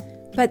 Jesus.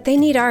 But they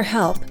need our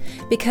help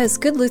because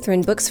good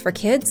Lutheran books for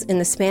kids in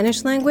the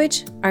Spanish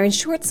language are in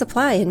short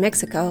supply in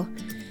Mexico.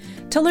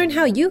 To learn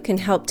how you can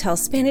help tell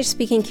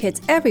Spanish-speaking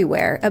kids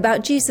everywhere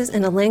about Jesus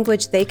in a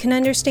language they can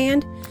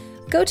understand,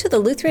 go to the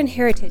Lutheran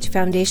Heritage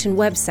Foundation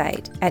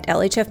website at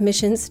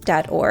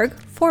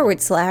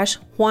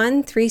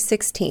lhfmissions.org/Juan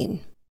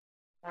 316.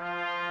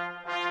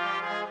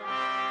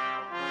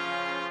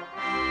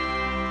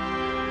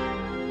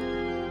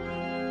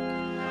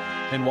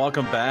 And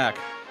welcome back.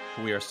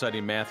 We are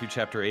studying Matthew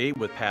chapter 8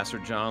 with Pastor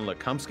John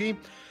Lekumsky.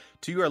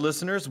 To you, our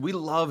listeners, we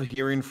love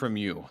hearing from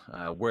you,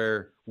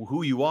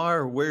 who you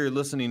are, where you're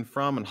listening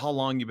from, and how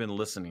long you've been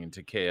listening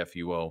to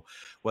KFUO.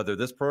 Whether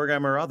this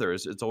program or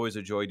others, it's always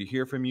a joy to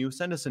hear from you.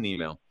 Send us an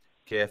email,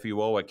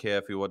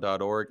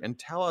 kfuo@kfuo.org, and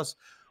tell us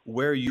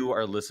where you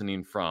are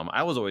listening from.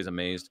 I was always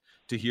amazed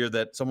to hear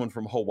that someone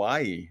from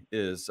Hawaii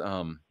is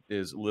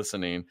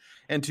listening.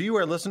 And to you,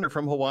 our listener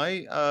from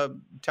Hawaii,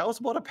 tell us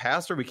about a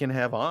pastor we can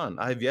have on.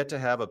 I've yet to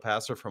have a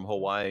pastor from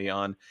Hawaii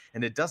on,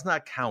 and it does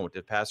not count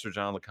if Pastor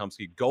John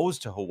Lekumsky goes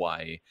to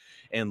Hawaii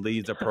and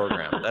leads a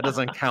program. That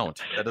doesn't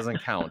count.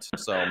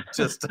 So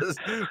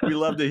we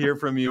love to hear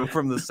from you,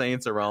 from the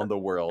saints around the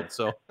world.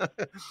 So are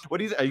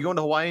you going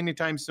to Hawaii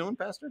anytime soon,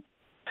 Pastor?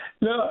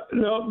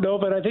 No,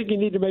 but I think you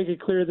need to make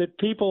it clear that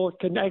people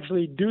can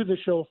actually do the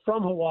show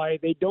from Hawaii.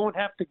 They don't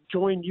have to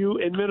join you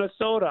in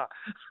Minnesota.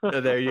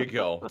 There you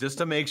go. Just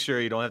to make sure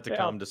you don't have to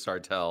come to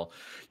Sartell.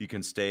 You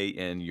can stay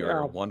in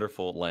your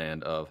wonderful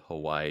land of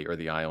Hawaii, or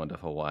the island of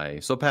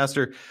Hawaii. So,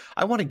 Pastor,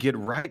 I want to get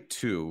right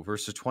to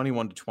verses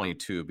 21 to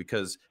 22,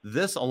 because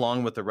this,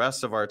 along with the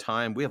rest of our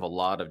time, we have a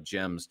lot of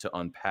gems to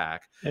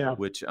unpack,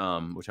 which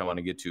I want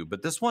to get to.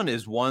 But this one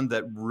is one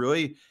that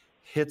really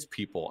hits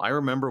people. I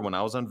remember when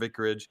I was on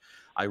vicarage,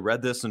 I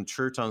read this in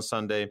church on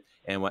Sunday,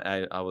 and when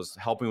I was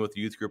helping with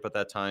the youth group at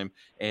that time,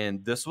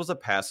 and this was a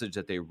passage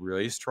that they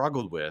really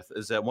struggled with,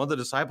 is that one of the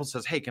disciples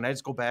says, hey, can I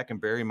just go back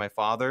and bury my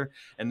father,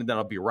 and then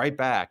I'll be right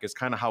back? It's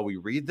kind of how we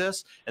read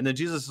this. And then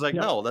Jesus is like,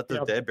 no, let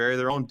the dead bury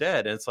their own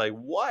dead. And it's like,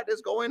 what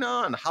is going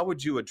on? How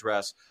would you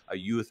address a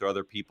youth or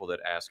other people that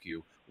ask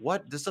you,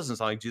 this doesn't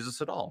sound like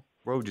Jesus at all?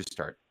 Where would you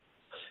start?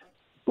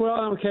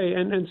 Well, okay,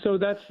 and so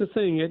that's the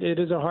thing. It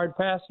is a hard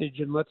passage,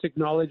 and let's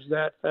acknowledge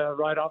that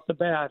right off the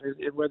bat. And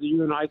whether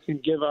you and I can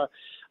give a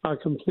a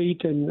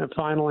complete and a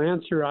final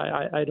answer.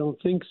 I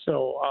don't think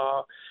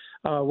so.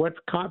 What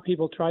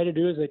people try to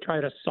do is they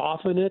try to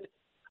soften it.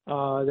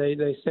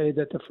 They say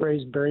that the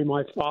phrase "bury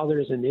my father"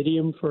 is an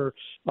idiom for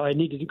I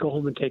needed to go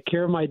home and take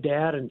care of my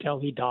dad until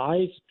he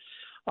dies.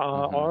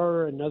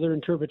 Or another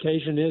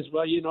interpretation is,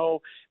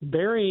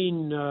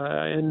 burying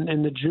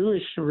in the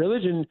Jewish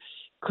religion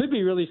could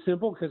be really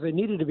simple because they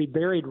needed to be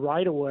buried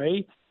right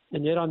away.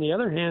 And yet, on the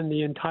other hand,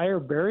 the entire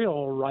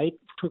burial rite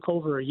took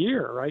over a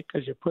year, right?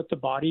 Because you put the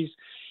bodies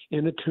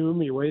in a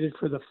tomb, you waited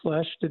for the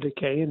flesh to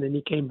decay, and then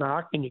you came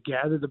back and you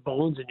gathered the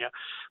bones and you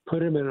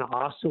put them in an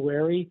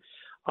ossuary.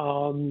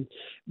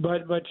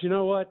 But you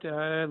know what,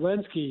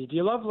 Lenski, do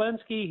you love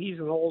Lenski? He's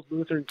an old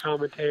Lutheran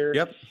commentator.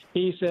 Yep.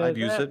 He says I've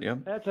used it. Yeah.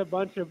 That's a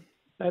bunch of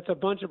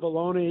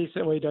baloney. He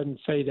said, well, he doesn't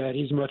say that.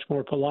 He's much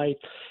more polite,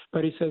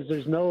 but he says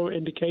there's no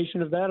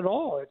indication of that at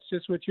all. It's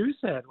just what you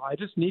said. Well, I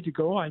just need to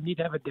go. I need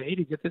to have a day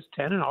to get this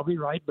 10, and I'll be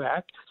right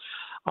back.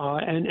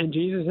 And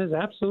Jesus says,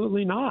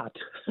 absolutely not.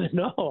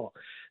 No,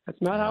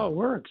 that's not how it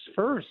works.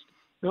 First,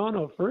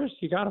 first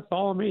you got to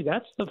follow me.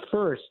 That's the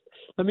first.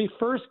 Let me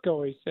first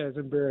go, he says,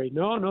 and bury.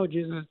 No,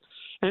 Jesus.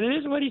 And it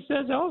is what he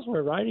says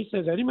elsewhere, right? He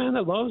says, any man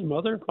that loves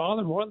mother and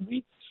father more than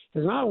me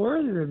is not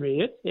worthy of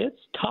me. It's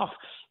tough.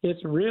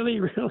 It's really,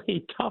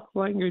 really tough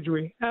language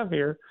we have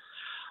here.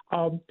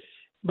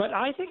 But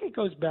I think it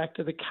goes back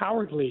to the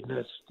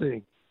cowardliness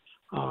thing.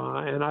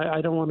 And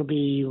I don't want to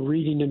be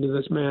reading into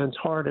this man's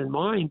heart and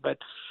mind, but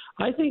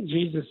I think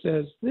Jesus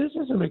says, this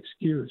is an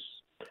excuse.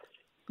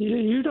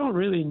 You don't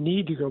really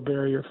need to go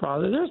bury your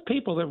father. There's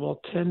people that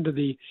will tend to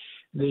the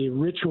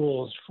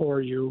rituals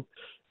for you.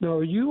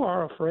 No, you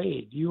are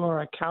afraid. You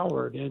are a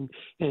coward, and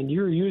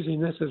you're using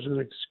this as an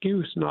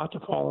excuse not to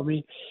follow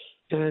me.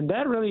 And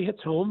that really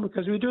hits home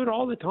because we do it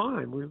all the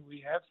time.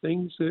 We have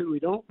things that we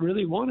don't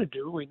really want to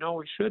do. We know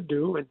we should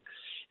do,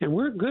 and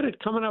we're good at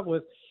coming up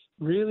with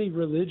really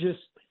religious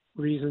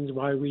reasons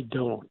why we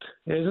don't,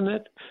 isn't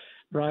it?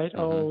 Right?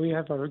 Mm-hmm. We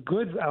have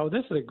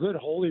this is a good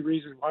holy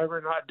reason why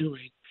we're not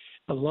doing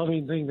a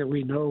loving thing that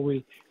we know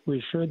we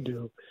should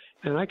do.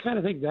 And I kind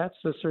of think that's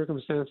the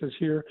circumstances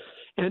here.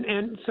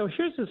 And so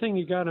here's the thing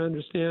you got to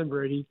understand,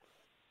 Brady.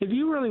 If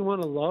you really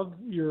want to love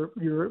your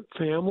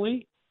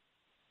family,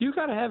 you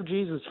got to have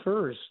Jesus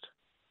first.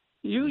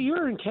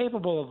 You're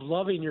incapable of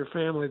loving your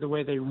family the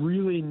way they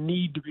really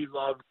need to be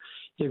loved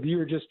if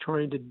you're just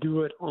trying to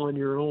do it on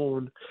your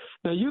own.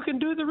 Now, you can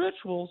do the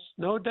rituals,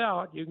 no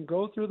doubt. You can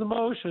go through the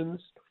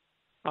motions.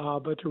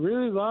 But to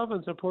really love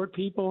and support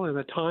people in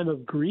a time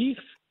of grief,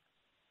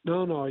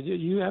 no,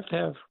 you have to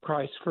have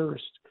Christ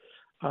first.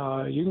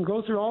 You can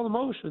go through all the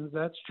motions,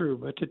 that's true,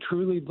 but to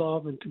truly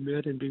love and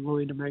commit and be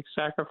willing to make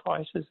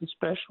sacrifices,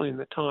 especially in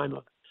the time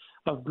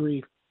of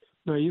grief,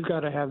 no, you've got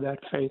to have that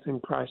faith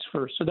in Christ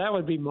first. So that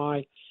would be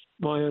my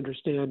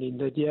understanding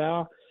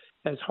that,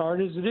 as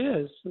hard as it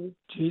is,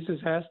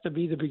 Jesus has to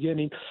be the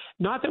beginning.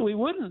 Not that we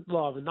wouldn't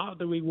love and not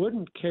that we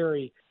wouldn't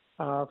carry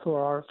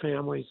for our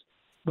families,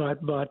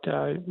 but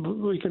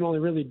we can only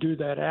really do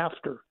that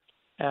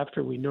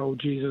after we know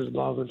Jesus'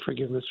 love and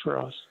forgiveness for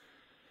us.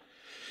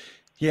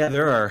 Yeah,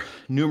 there are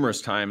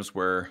numerous times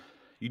where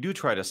you do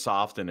try to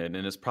soften it,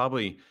 and it's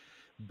probably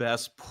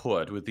best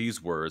put with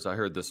these words. I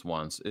heard this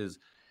once, is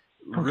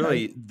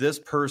really this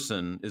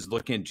person is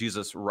looking at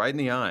Jesus right in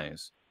the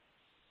eyes.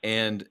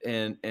 And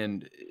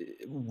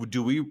would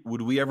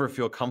we ever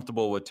feel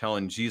comfortable with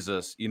telling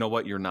Jesus, you know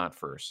what, you're not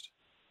first?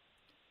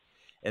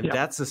 And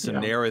that's the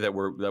scenario that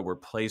we're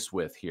placed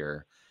with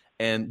here.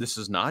 And this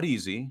is not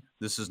easy.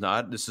 This is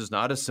not a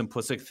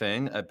simplistic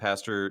thing.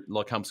 Pastor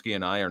Lukomsky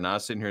and I are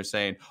not sitting here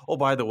saying, "Oh,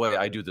 by the way,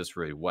 I do this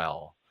really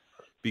well,"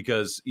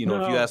 because if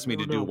you ask me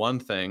to do one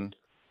thing,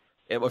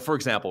 for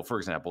example,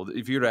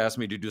 if you were to ask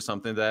me to do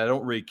something that I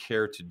don't really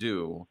care to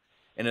do,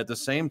 and at the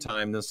same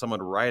time, then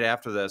someone right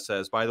after that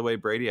says, "By the way,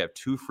 Brady, I have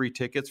 2 free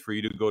tickets for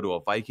you to go to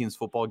a Vikings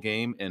football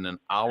game in an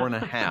hour and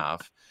a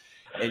half."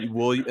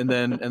 And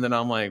then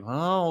I'm like,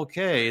 oh,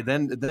 okay.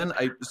 Then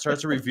I start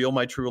to reveal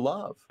my true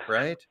love,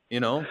 right?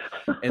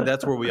 And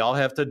that's where we all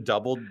have to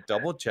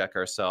double check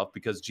ourselves,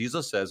 because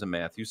Jesus says in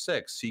Matthew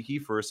 6, "Seek ye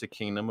first the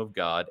kingdom of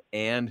God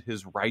and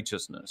his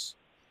righteousness,"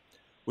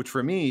 which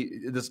for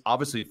me, this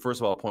obviously, first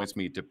of all, points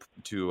me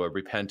to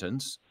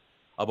repentance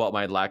about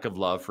my lack of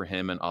love for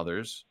him and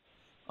others.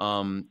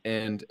 And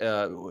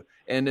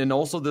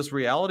also this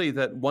reality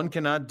that one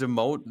cannot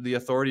demote the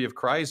authority of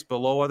Christ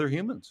below other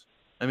humans.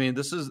 I mean,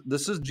 this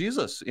is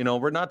Jesus.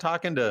 We're not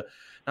talking to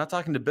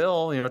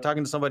Bill.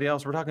 Talking to somebody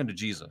else. We're talking to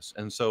Jesus,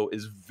 and so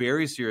it's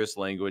very serious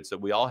language that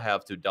we all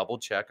have to double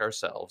check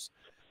ourselves,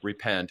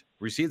 repent,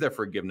 receive that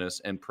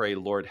forgiveness, and pray,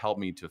 Lord, help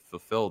me to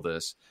fulfill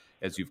this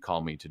as you've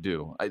called me to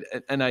do.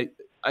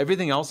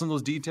 Everything else in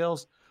those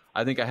details,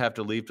 I think I have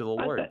to leave to the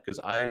Lord, because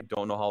I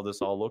don't know how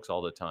this all looks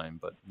all the time.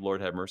 But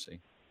Lord, have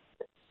mercy.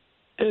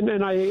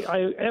 And I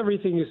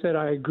everything you said,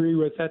 I agree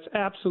with. That's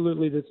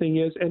absolutely the thing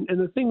is. And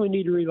the thing we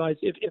need to realize,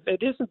 if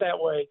it isn't that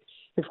way,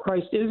 if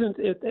Christ isn't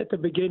at the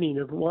beginning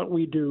of what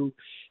we do,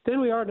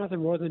 then we are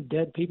nothing more than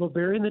dead people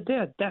burying the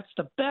dead. That's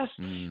the best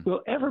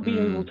we'll ever be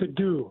able to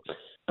do.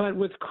 But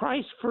with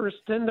Christ first,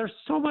 then there's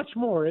so much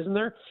more, isn't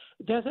there?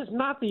 Death is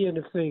not the end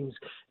of things.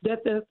 Death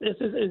is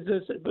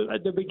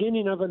the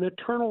beginning of an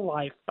eternal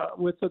life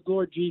with the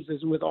Lord Jesus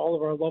and with all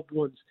of our loved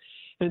ones.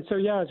 And so,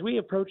 yeah, as we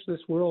approach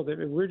this world, if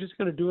we're just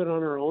going to do it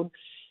on our own,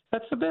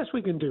 that's the best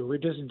we can do. We're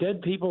just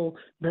dead people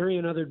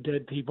burying other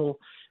dead people.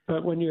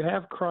 But when you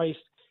have Christ,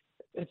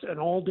 it's an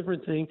all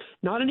different thing.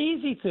 Not an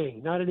easy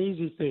thing,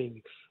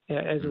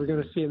 as we're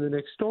going to see in the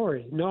next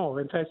story. No,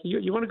 in fact,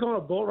 you want to go on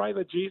a boat ride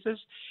with Jesus?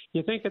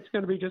 You think it's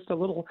going to be just a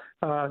little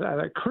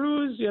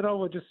cruise?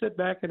 We'll just sit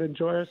back and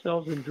enjoy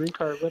ourselves and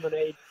drink our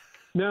lemonade.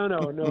 No.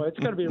 It's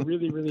going to be a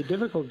really, really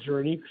difficult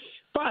journey.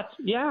 But,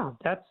 yeah,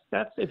 that's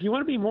if you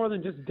want to be more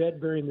than just dead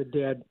burying the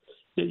dead,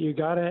 you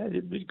got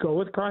to go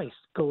with Christ.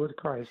 Go with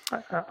Christ.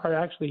 Or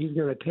actually, he's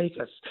going to take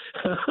us.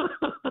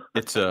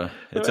 It's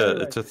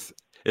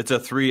a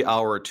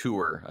 3-hour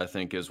tour, I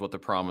think, is what the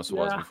promise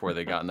was before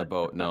they got in the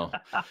boat. No.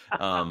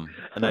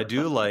 And I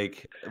do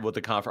like what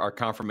our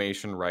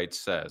confirmation rite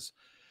says,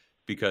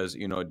 because,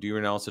 do you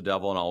renounce the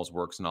devil and all his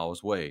works and all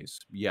his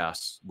ways?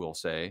 Yes, we'll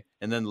say.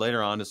 And then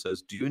later on it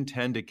says, do you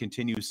intend to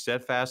continue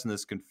steadfast in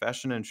this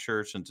confession and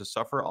church and to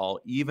suffer all,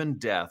 even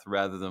death,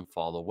 rather than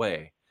fall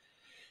away?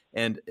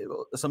 And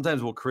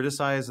sometimes we'll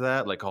criticize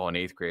that, like, an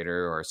 8th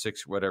grader or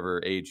 6th,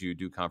 whatever age you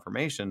do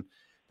confirmation,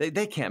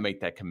 they can't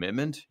make that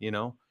commitment,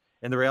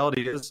 And the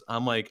reality is,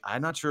 I'm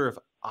not sure if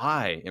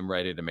I am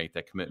ready to make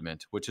that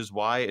commitment, which is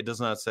why it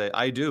does not say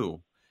I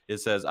do. It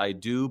says I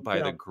do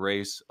by the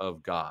grace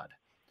of God,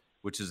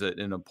 which is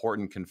an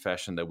important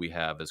confession that we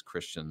have as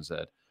Christians,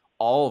 that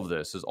all of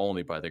this is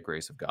only by the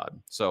grace of God.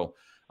 So,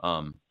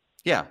 so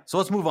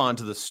let's move on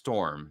to the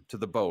storm, to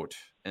the boat,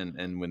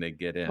 and when they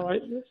get in. All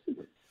right.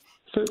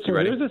 So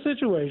here's the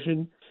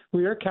situation.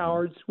 We are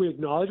cowards. We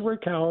acknowledge we're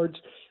cowards,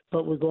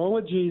 but we're going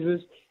with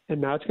Jesus,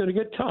 and now it's going to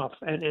get tough.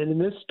 And in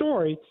this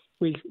story,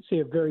 we see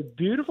a very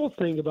beautiful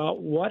thing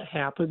about what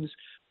happens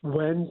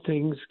when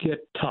things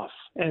get tough.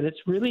 And it's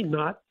really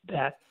not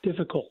that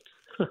difficult.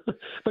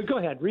 But go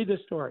ahead, read the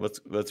story.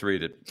 Let's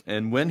read it.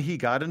 And when he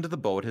got into the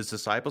boat, his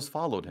disciples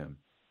followed him.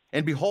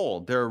 And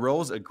behold, there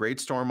arose a great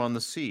storm on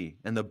the sea,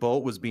 and the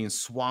boat was being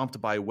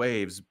swamped by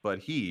waves, but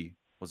he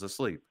was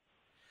asleep.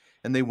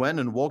 And they went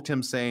and woke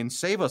him, saying,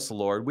 Save us,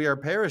 Lord, we are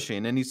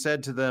perishing. And he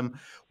said to them,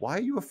 Why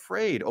are you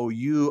afraid, O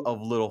you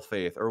of little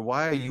faith? Or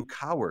why are you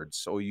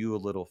cowards, O you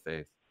of little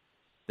faith?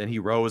 Then he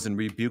rose and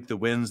rebuked the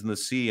winds and the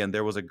sea, and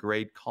there was a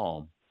great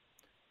calm.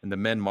 And the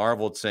men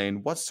marveled,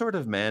 saying, What sort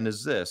of man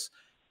is this,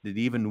 that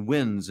even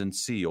winds and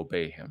sea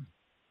obey him?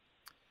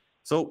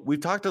 So we've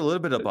talked a little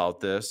bit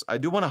about this. I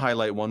do want to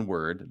highlight one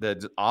word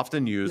that's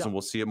often used, and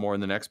we'll see it more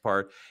in the next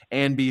part.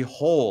 And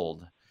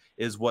behold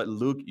is what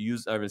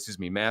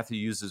Matthew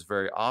uses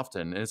very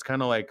often. And it's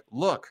kind of like,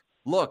 look,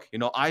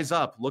 eyes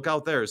up, look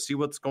out there, see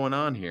what's going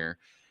on here.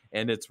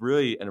 And it's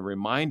really a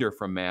reminder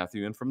from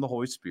Matthew and from the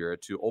Holy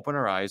Spirit to open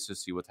our eyes to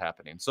see what's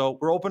happening. So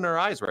we're opening our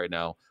eyes right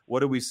now.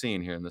 What are we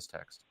seeing here in this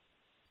text?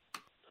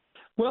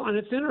 Well, and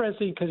it's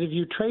interesting because if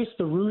you trace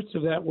the roots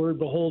of that word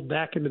behold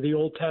back into the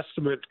Old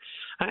Testament,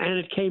 and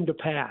it came to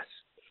pass.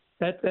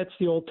 That's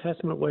the Old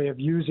Testament way of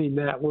using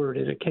that word,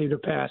 and it came to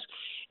pass.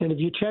 And if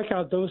you check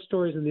out those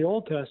stories in the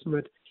Old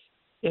Testament,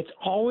 it's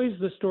always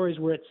the stories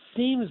where it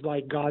seems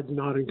like God's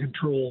not in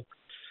control,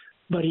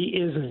 but he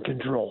is in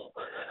control.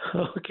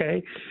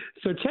 Okay?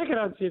 So check it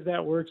out and see if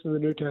that works in the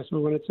New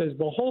Testament. When it says,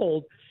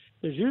 behold,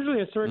 there's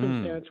usually a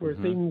circumstance where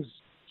things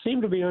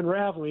seem to be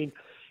unraveling,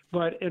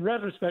 but in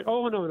retrospect,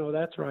 no,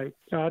 that's right.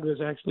 God was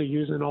actually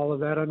using all of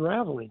that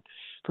unraveling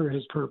for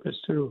his purpose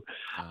too.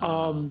 So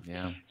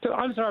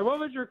I'm sorry, what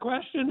was your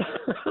question?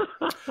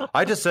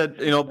 I just said,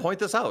 point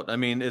this out. I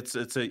mean, it's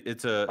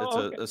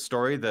a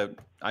story that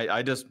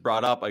I just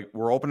brought up. Like,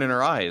 we're opening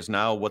our eyes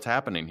now. What's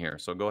happening here?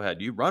 So go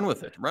ahead, you run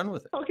with it.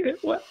 Okay,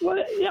 well,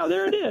 yeah,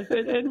 there it is,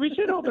 and we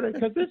should open it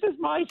because this is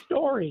my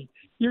story.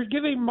 You're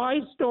giving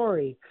my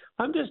story.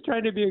 I'm just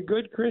trying to be a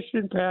good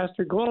Christian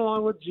pastor, going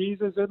along with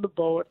Jesus in the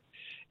boat,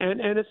 and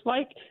it's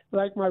like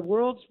my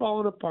world's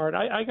falling apart.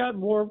 I got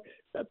more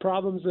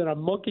problems than a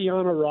monkey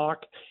on a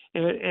rock,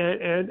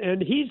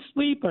 and he's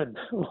sleeping.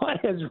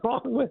 What is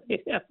wrong with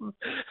him?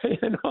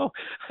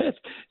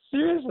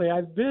 Seriously,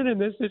 I've been in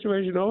this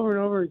situation over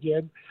and over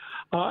again.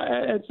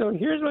 And so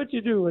here's what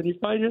you do when you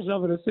find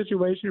yourself in a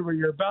situation where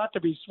you're about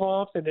to be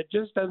swamped and it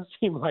just doesn't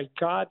seem like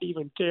God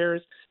even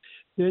cares.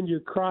 Then you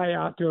cry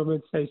out to him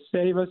and say,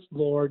 Save us,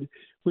 Lord,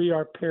 we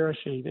are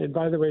perishing. And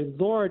by the way,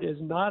 Lord is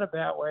not a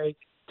bad way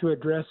to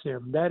address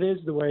him. That is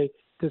the way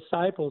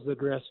disciples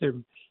address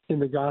him in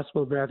the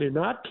Gospel of Matthew.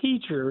 Not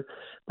teacher,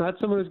 not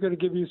someone who's going to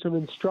give you some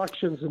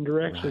instructions and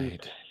directions,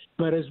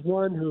 but as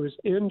one who is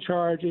in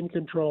charge, in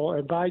control,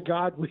 and by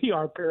God, we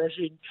are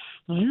perishing.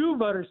 You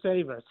better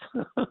save us.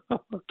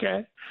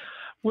 Okay?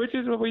 Which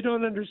is what we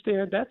don't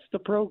understand. That's the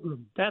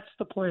program. That's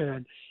the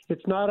plan.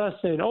 It's not us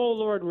saying, oh,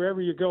 Lord,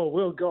 wherever you go,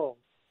 we'll go.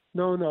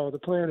 No, the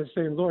plan is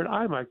saying, Lord,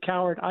 I'm a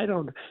coward. I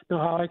don't know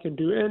how I can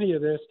do any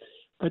of this.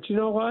 But you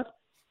know what?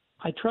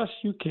 I trust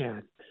you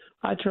can.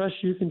 I trust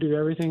you can do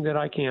everything that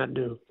I can't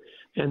do.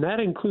 And that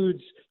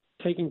includes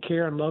taking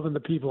care and loving the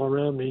people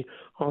around me.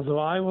 Although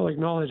I will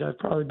acknowledge I've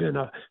probably been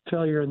a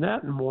failure in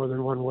that in more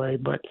than one way.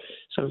 But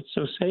so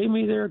save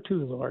me there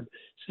too, Lord.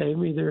 Save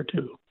me there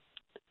too.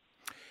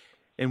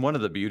 And one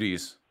of the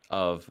beauties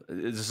of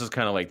this is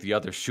kind of like the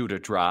other shoe to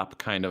drop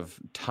kind of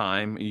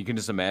time. You can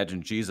just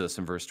imagine Jesus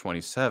in verse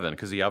 27,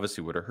 because he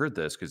obviously would have heard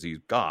this because he's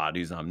God,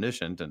 he's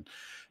omniscient, and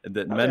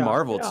that men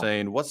marveled,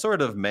 saying, "What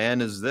sort of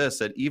man is this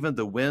that even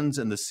the winds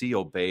and the sea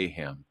obey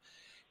him?"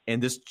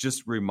 And this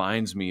just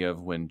reminds me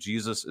of when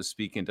Jesus is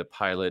speaking to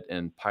Pilate,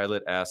 and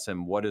Pilate asks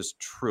him, "What is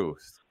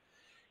truth?"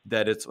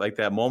 That it's like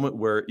that moment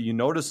where you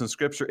notice in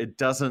Scripture it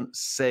doesn't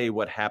say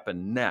what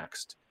happened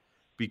next,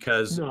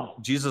 because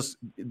Jesus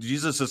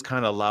has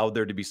kind of allowed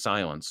there to be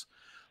silence.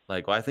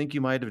 Like, well, I think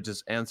you might have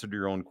just answered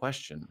your own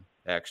question,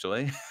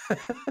 actually.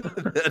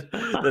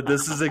 that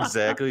this is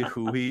exactly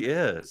who he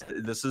is.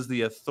 This is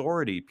the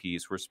authority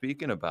piece we're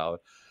speaking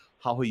about.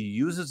 How he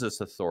uses this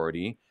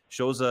authority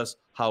shows us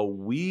how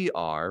we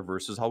are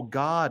versus how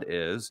God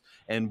is,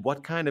 and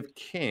what kind of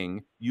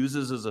king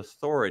uses his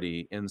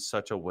authority in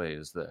such a way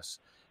as this.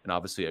 And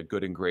obviously a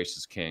good and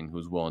gracious king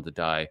who's willing to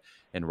die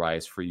and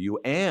rise for you.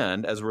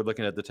 And as we're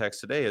looking at the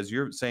text today, as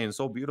you're saying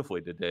so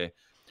beautifully today,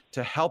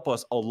 to help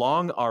us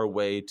along our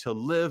way to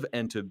live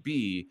and to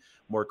be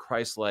more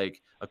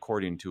Christ-like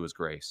according to his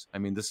grace. I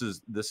mean, this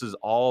is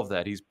all of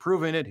that. He's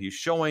proving it. He's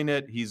showing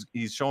it. He's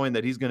showing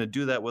that he's going to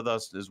do that with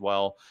us as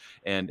well.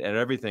 And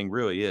everything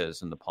really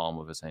is in the palm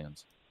of his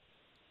hands.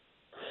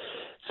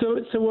 So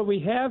what we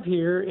have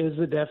here is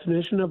the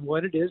definition of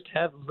what it is to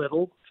have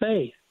little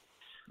faith.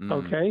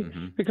 Okay?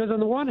 Mm-hmm. Because on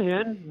the one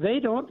hand, they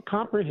don't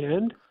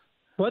comprehend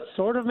what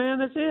sort of man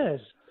this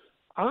is.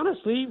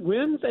 Honestly,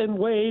 winds and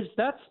waves,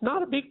 that's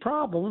not a big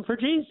problem for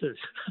Jesus.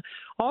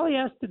 All he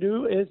has to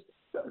do is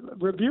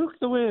rebuke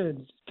the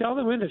winds, tell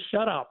the wind to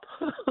shut up.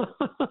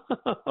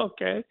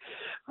 Okay?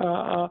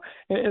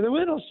 And the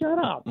wind will shut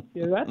up.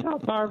 That's how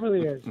powerful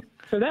he is.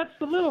 So that's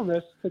the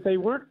littleness that they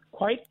weren't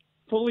quite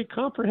fully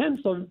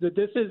comprehensive, that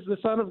this is the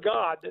Son of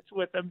God that's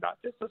with them, not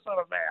just the Son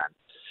of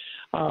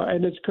Man.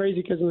 And it's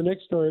crazy because in the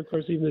next story, of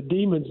course, even the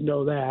demons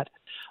know that.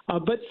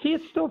 But see,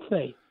 it's still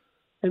faith.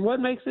 And what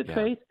makes it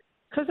faith?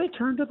 Because they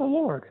turn to the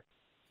Lord.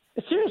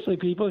 Seriously,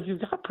 people, if you've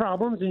got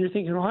problems and you're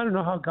thinking, I don't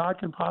know how God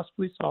can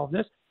possibly solve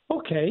this,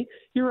 okay,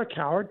 you're a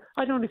coward.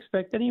 I don't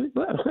expect anything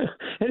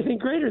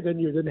greater than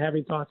you than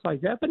having thoughts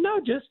like that. But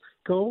no, just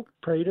go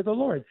pray to the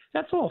Lord.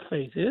 That's all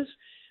faith is.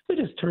 We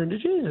just turn to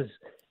Jesus.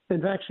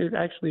 In fact,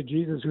 actually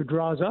Jesus who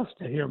draws us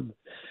to him.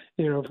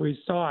 If we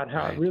saw it,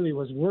 how it really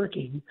was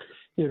working,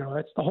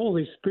 it's the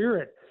Holy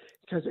Spirit.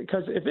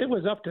 Because if it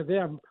was up to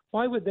them,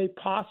 why would they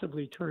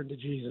possibly turn to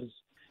Jesus?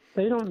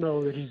 They don't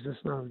know that he's the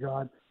Son of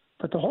God.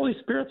 But the Holy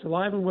Spirit's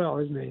alive and well,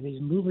 isn't he? And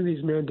he's moving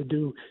these men to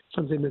do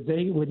something that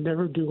they would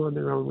never do on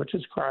their own, which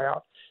is cry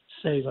out,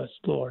 "Save us,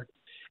 Lord."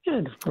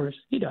 And, of course,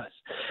 he does.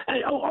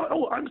 And,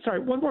 I'm sorry.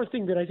 One more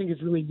thing that I think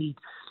is really neat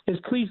is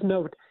please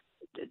note,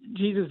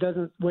 Jesus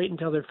doesn't wait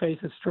until their faith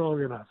is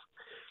strong enough.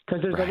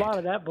 Because there's a lot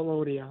of that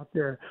baloney out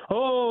there.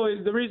 Oh,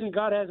 the reason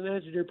God hasn't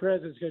answered your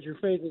prayers is because your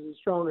faith isn't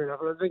strong enough.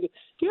 And I'm thinking,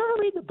 do you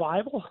ever read the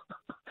Bible?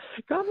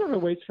 God never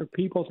waits for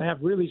people to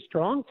have really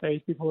strong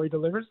faith before he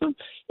delivers them.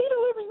 He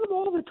delivers them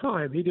all the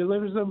time. He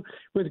delivers them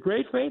with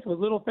great faith, with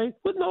little faith,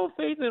 with no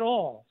faith at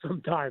all.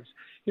 Sometimes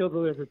he'll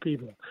deliver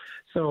people.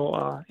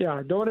 So,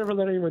 don't ever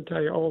let anyone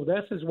tell you,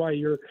 this is why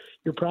your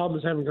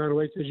problems haven't gone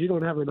away, because you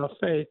don't have enough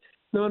faith.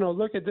 No,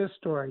 look at this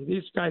story.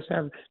 These guys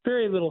have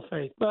very little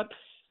faith. But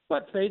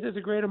what faith is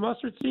a grain of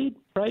mustard seed,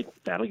 right?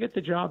 That'll get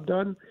the job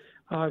done,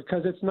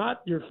 because it's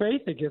not your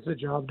faith that gets the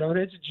job done.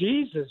 It's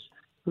Jesus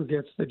who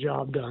gets the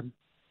job done.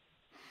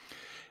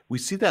 We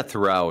see that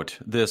throughout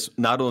this,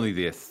 not only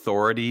the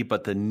authority,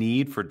 but the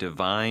need for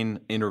divine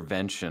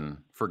intervention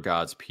for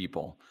God's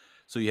people.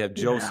 So you have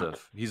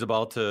Joseph. He's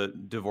about to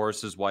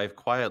divorce his wife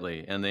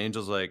quietly, and the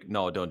angel's like,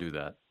 no, don't do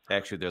that.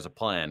 Actually, there's a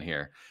plan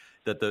here.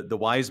 That the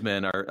wise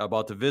men are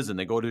about to visit, and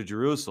they go to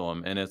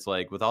Jerusalem, and it's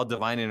like, without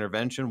divine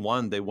intervention,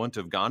 one, they wouldn't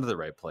have gone to the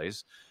right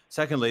place.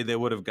 Secondly, they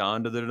would have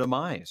gone to their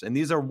demise. And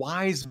these are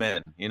wise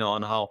men,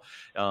 on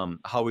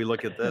how we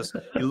look at this.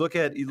 You look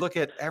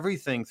at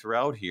everything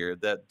throughout here,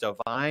 that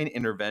divine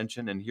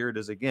intervention, and here it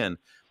is again.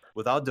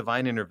 Without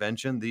divine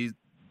intervention,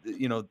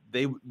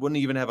 they wouldn't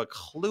even have a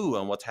clue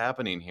on what's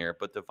happening here.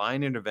 But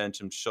divine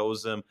intervention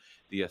shows them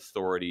the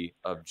authority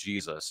of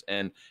Jesus.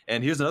 And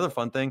here's another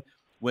fun thing.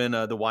 When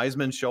the wise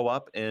men show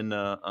up in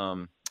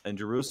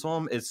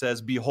Jerusalem, it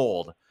says,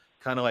 "Behold,"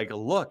 kind of like,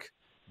 look,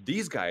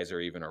 these guys are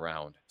even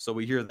around. So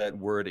we hear that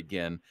word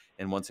again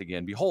and once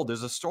again. Behold,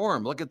 there's a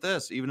storm. Look at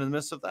this. Even in the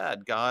midst of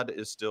that, God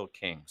is still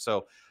king.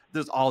 So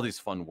there's all these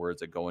fun words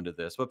that go into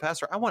this. But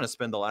Pastor, I want to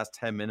spend the last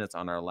 10 minutes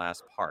on our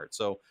last part.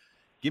 So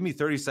give me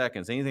 30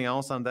 seconds. Anything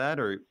else on that,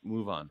 or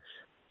move on?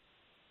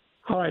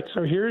 All right.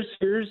 So here's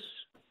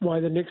why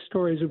the next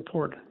story is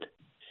important.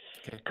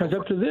 Because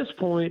up to this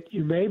point,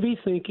 you may be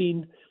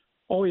thinking,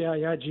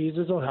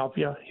 Jesus will help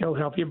you. He'll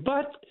help you.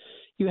 But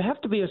you have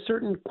to be a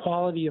certain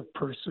quality of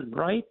person,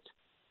 right?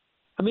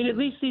 I mean, at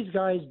least these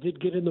guys did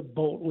get in the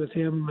boat with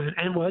him,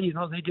 and well,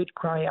 they did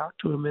cry out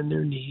to him in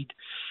their need.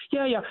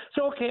 Yeah.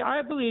 So, okay,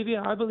 I believe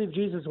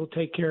Jesus will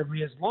take care of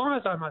me as long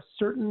as I'm a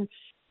certain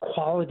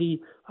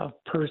quality of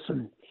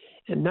person.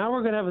 And now we're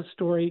going to have a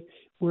story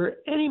where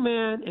any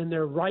man in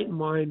their right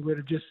mind would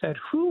have just said,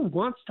 who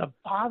wants to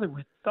bother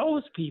with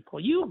those people?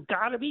 You've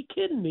got to be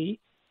kidding me.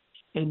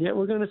 And yet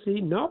we're going to see,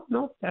 no,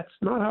 that's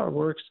not how it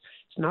works.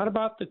 It's not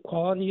about the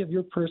quality of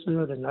your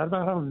personhood. It's not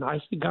about how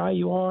nice a guy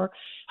you are,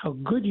 how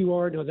good you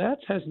are. No, that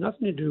has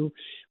nothing to do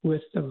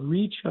with the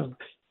reach of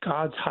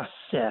God's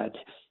chesed,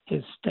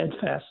 his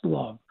steadfast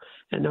love.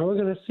 And now we're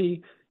going to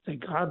see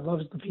that God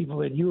loves the people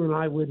that you and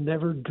I would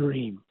never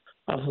dream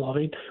of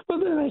loving.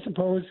 Well, then I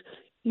suppose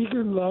he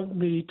can love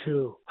me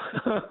too.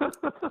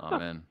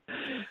 Amen.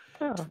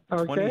 Yeah,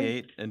 okay.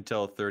 28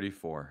 until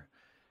 34.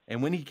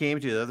 And when he came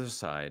to the other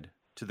side,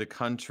 to the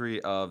country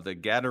of the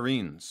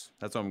Gadarenes.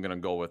 That's what I'm going to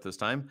go with this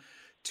time.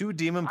 Two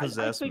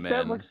demon-possessed men. I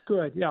think that looks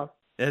good, yeah.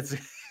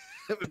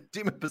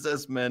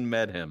 Demon-possessed men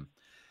met him,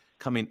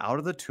 coming out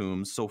of the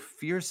tombs so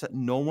fierce that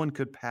no one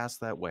could pass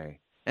that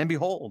way. And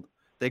behold,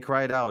 they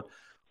cried out,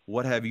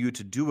 "What have you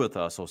to do with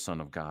us, O Son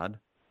of God?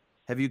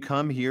 Have you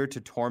come here to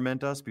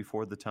torment us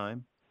before the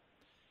time?"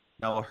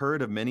 Now a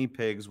herd of many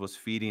pigs was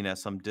feeding at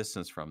some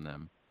distance from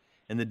them.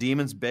 And the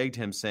demons begged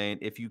him, saying,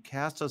 "If you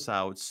cast us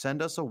out,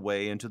 send us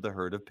away into the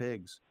herd of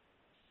pigs."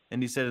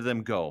 And he said to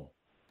them, "Go."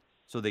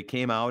 So they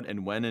came out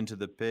and went into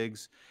the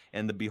pigs,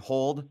 and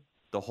behold,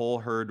 the whole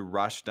herd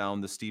rushed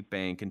down the steep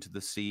bank into the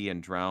sea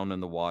and drowned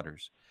in the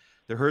waters.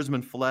 The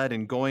herdsmen fled,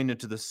 and going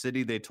into the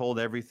city, they told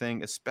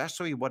everything,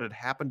 especially what had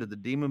happened to the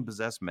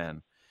demon-possessed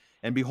men.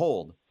 And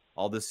behold,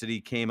 all the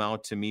city came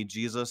out to meet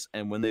Jesus,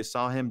 and when they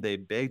saw him, they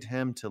begged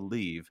him to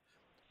leave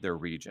their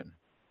region.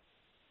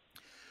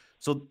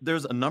 So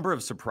there's a number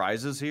of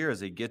surprises here as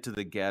they get to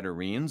the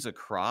Gadarenes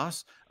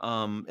across.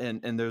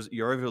 And there's,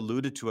 you already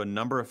alluded to a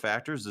number of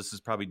factors. This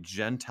is probably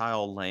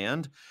Gentile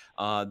land.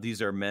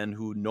 These are men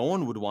who no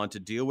one would want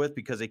to deal with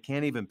because they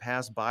can't even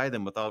pass by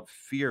them without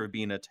fear of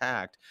being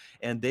attacked.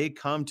 And they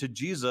come to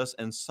Jesus,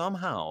 and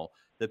somehow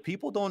the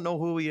people don't know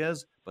who he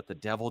is, but the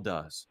devil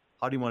does.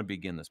 How do you want to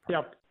begin this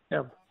part?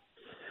 Yep.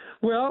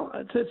 Well,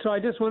 so I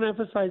just want to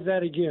emphasize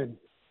that again.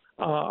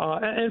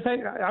 In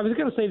fact, I was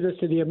going to say this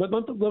to the end, but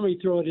let me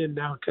throw it in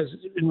now, because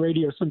in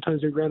radio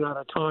sometimes we run out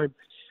of time.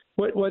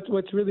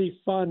 What's really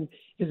fun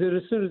is that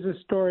as soon as this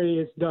story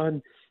is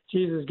done,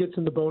 Jesus gets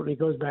in the boat and he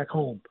goes back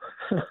home.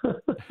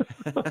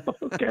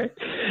 Okay?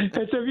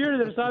 And so if you're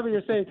to the side and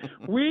you're saying,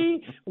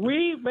 we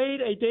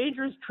made a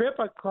dangerous trip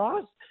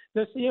across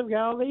the Sea of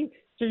Galilee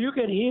so you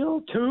can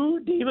heal two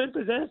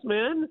demon-possessed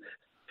men,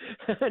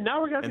 and now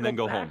we're going to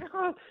go home.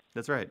 Across?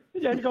 That's right.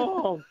 And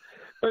go home.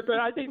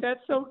 But I think that's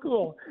so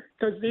cool,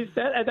 because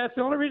that's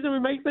the only reason we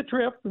make the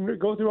trip and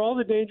go through all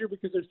the danger,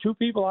 because there's two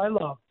people I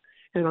love,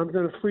 and I'm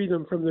going to free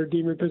them from their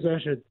demon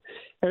possession.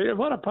 And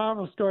what a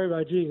powerful story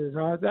about Jesus.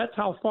 That's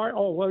how far.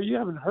 Oh, well, you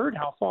haven't heard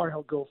how far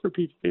he'll go for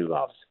people he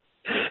loves.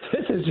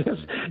 This is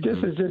just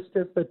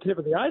the tip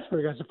of the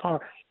iceberg. That's the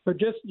power. But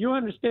just you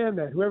understand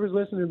that whoever's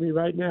listening to me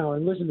right now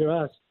and listen to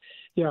us,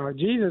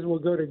 Jesus will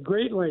go to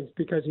great lengths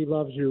because he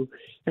loves you,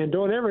 and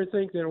don't ever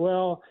think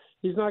that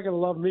he's not going to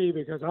love me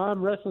because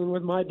I'm wrestling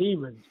with my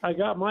demons. I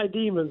got my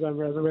demons I'm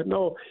wrestling with.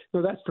 No,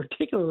 that's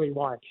particularly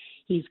why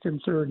he's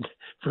concerned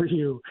for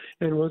you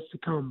and wants to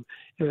come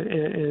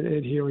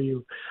and heal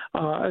you.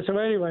 So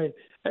anyway,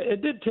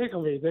 it did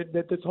tickle me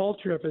that this whole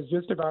trip is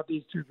just about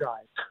these two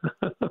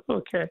guys.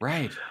 Okay.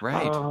 Right.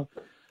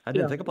 I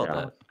didn't think about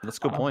that. That's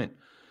a good point.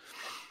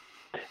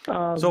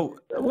 I know.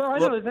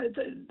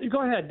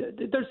 Go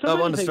ahead. There's so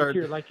many things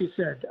here, like you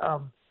said.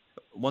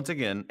 Once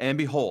again, and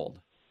behold,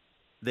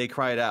 they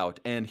cried out.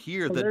 And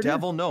here the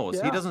devil knows.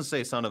 Yeah. He doesn't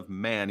say son of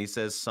man. He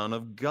says son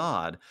of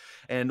God.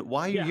 And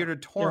why are you here to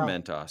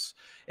torment us?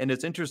 And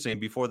it's interesting,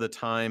 before the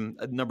time,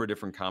 a number of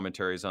different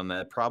commentaries on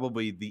that,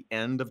 probably the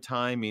end of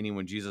time, meaning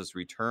when Jesus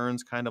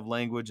returns kind of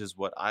language is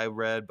what I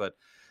read, but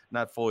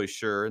not fully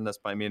sure. And that's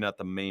by me not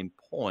the main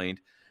point.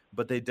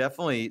 But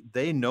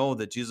they know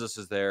that Jesus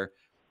is there.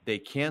 They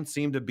can't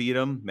seem to beat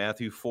him.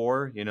 Matthew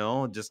 4,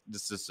 this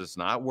does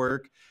not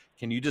work.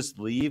 Can you just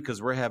leave?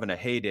 Because we're having a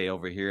heyday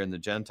over here in the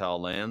Gentile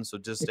land, so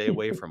just stay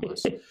away from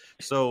us.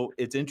 So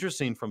it's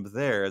interesting from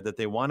there that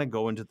they want to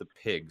go into the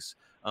pigs.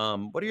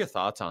 What are your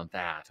thoughts on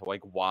that?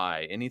 Like,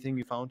 why? Anything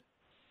you found?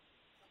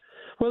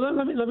 Well,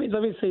 let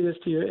me say this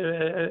to you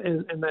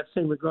in that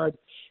same regard.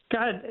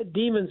 God,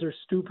 demons are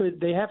stupid.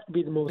 They have to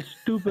be the most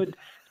stupid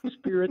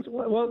spirits.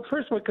 Well,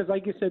 first of all, because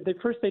like you said,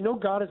 they know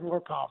God is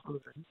more powerful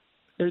than them.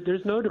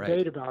 There's no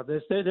debate about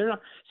this. They're not.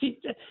 See,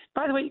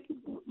 by the way,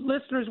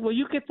 listeners, will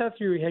you get that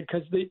through your head?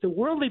 Because the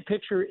worldly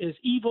picture is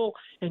evil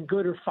and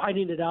good are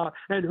fighting it out,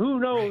 and who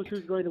knows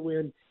who's going to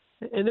win.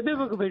 And the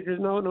biblical picture is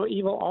no,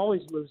 evil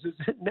always loses.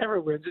 It never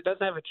wins. It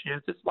doesn't have a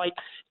chance. It's like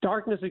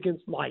darkness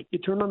against light. You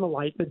turn on the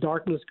light, the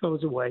darkness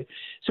goes away.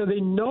 So they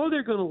know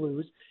they're going to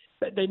lose.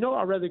 They know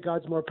already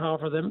God's more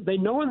powerful than them. They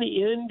know in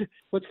the end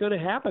what's going to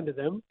happen to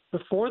them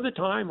before the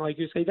time, like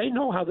you say. They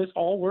know how this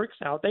all works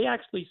out. They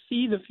actually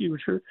see the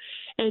future,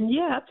 and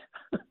yet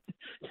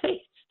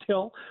they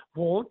still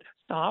won't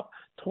stop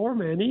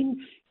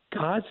tormenting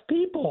God's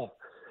people.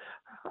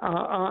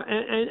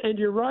 And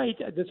you're right.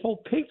 This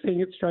whole pig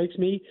thing, it strikes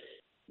me,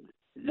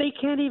 they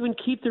can't even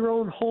keep their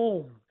own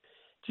home.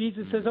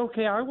 Jesus says,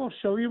 okay, I will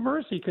show you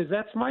mercy because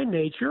that's my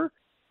nature.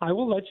 I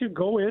will let you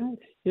go into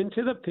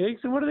the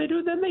pigs. And what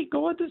do? Then they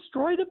go and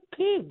destroy the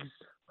pigs.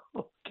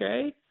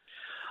 Okay?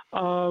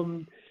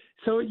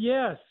 So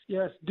yes,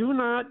 do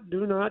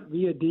not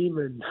be a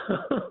demon.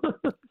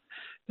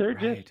 They're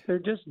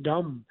just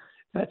dumb.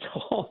 That's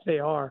all they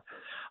are.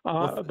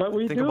 But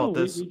we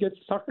get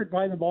suckered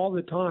by them all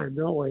the time,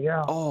 don't we?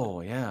 Yeah.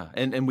 Oh, yeah.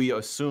 And we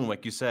assume,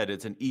 like you said,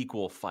 it's an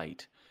equal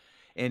fight.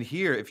 And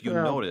here, if you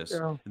notice,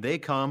 they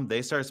come,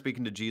 they start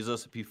speaking to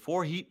Jesus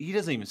before he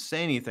doesn't even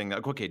say anything.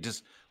 Like, okay,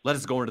 just let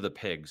us go into the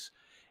pigs.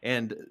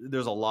 And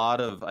there's a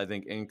lot of, I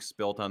think, ink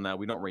spilt on that.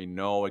 We don't really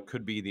know. It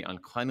could be the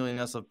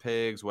uncleanliness of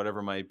pigs, whatever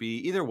it might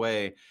be. Either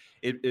way,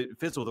 it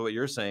fits with what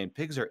you're saying.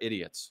 Pigs are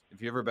idiots. If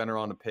you've ever been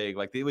around a pig,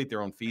 like they eat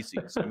their own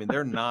feces. I mean,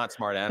 they're not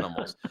smart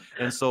animals.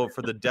 And so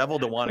for the devil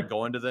to want to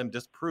go into them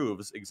just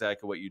proves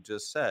exactly what you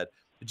just said.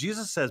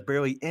 Jesus says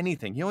barely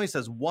anything. He only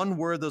says one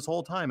word this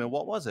whole time. And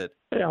what was it?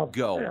 Yeah.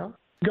 Go. Yeah.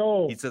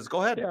 Go. He says,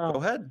 go ahead. Yeah. Go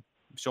ahead.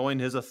 Showing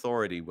his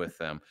authority with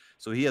them.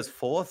 So he has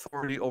full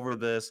authority over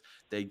this.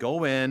 They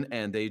go in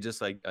and they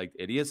just like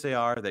idiots they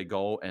are, they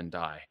go and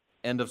die.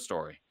 End of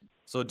story.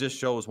 So it just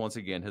shows once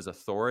again his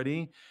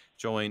authority,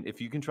 showing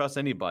if you can trust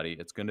anybody,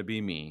 it's going to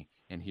be me.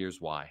 And here's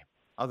why.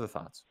 Other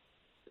thoughts?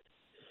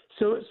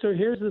 So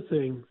here's the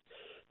thing.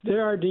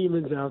 There are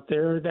demons out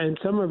there, and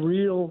some are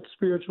real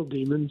spiritual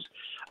demons.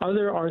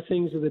 Other are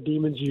things that the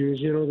demons use.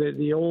 You know,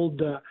 the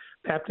old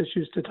Baptists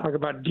used to talk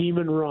about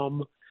demon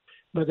rum.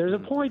 But there's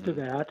a point to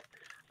that,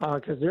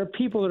 because there are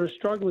people that are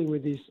struggling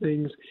with these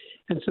things.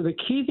 And so the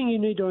key thing you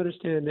need to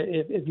understand,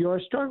 if you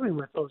are struggling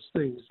with those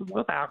things,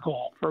 with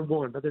alcohol for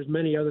one, but there's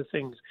many other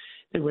things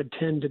that would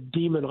tend to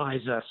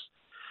demonize us,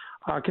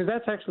 because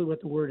that's actually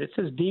what the word, it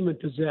says demon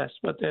possessed,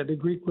 but the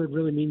Greek word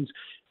really means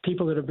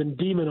people that have been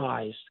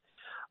demonized.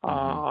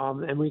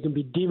 And we can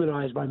be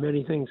demonized by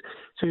many things.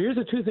 So here's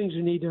the two things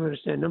you need to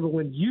understand. Number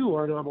one, you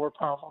are not more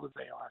powerful than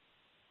they are.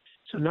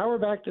 So now we're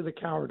back to the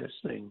cowardice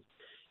thing.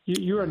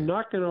 You are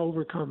not going to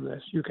overcome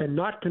this. You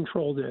cannot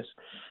control this.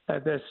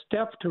 The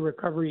step to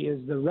recovery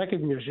is the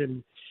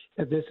recognition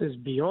that this is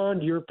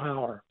beyond your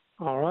power.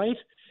 All right?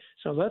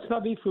 So let's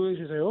not be foolish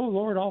and say, oh,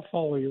 Lord, I'll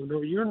follow you.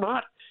 No, you're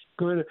not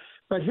going to.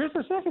 But here's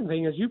the second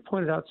thing, as you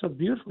pointed out so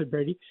beautifully,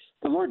 Brady,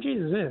 the Lord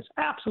Jesus is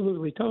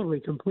absolutely, totally,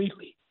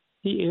 completely.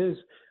 He is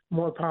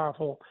more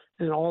powerful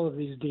than all of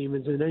these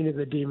demons and any of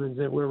the demons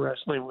that we're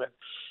wrestling with.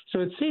 So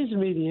it seems to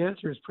me the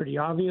answer is pretty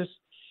obvious.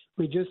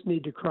 We just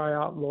need to cry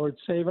out, Lord,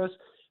 save us.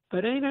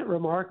 But ain't it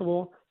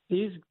remarkable?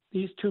 These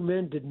two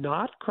men did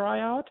not cry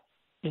out,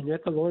 and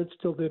yet the Lord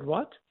still did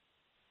what?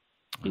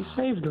 He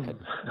saved them.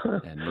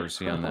 And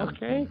mercy on them.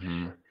 Okay?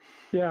 Mm-hmm.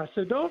 Yeah,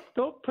 so don't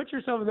put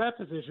yourself in that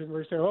position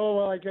where you say, oh,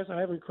 well, I guess I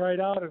haven't cried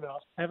out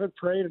enough, haven't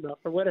prayed enough,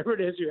 or whatever it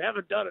is, you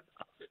haven't done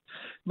enough.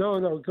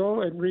 No,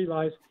 go and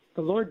realize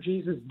the Lord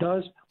Jesus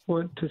does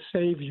want to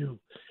save you.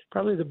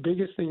 Probably the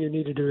biggest thing you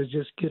need to do is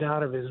just get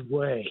out of his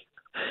way.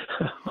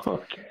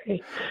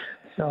 Okay?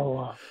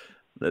 So...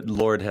 that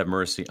Lord have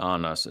mercy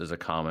on us is a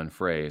common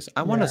phrase.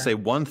 I want to say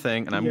one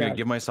thing, and I'm going to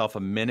give myself a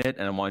minute,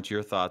 and I want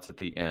your thoughts at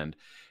the end,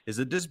 is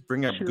that just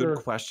bring up good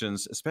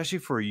questions, especially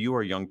for you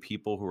or young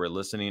people who are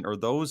listening, or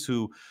those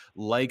who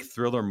like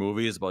thriller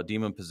movies about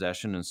demon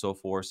possession and so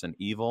forth and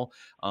evil.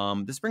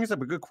 This brings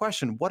up a good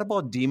question. What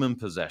about demon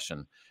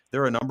possession?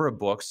 There are a number of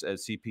books at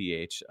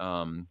CPH.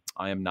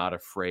 I Am Not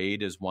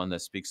Afraid is one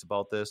that speaks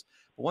about this.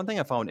 But one thing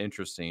I found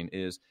interesting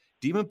is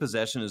demon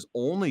possession is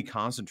only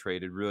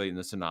concentrated really in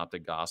the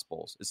Synoptic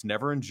Gospels. It's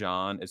never in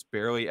John. It's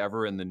barely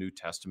ever in the New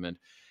Testament.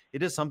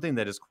 It is something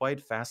that is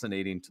quite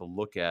fascinating to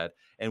look at.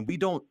 And we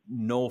don't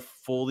know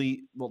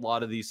fully a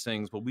lot of these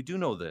things, but we do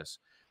know this.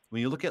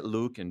 When you look at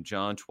Luke and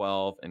John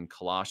 12 and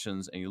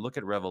Colossians, and you look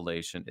at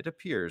Revelation, it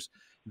appears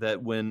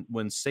that when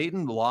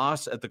Satan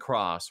lost at the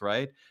cross,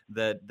 right,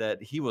 that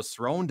he was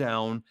thrown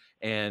down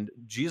and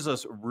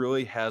Jesus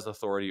really has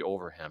authority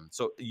over him.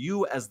 So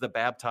you as the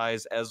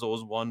baptized, as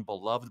those one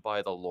beloved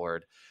by the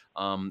Lord,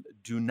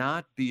 do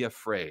not be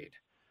afraid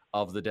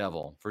of the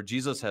devil, for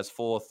Jesus has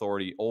full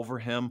authority over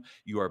him.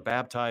 You are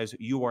baptized,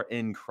 you are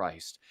in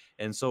Christ.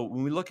 And so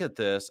when we look at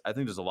this, I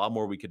think there's a lot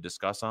more we could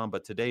discuss on,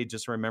 but today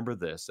just remember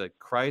this, that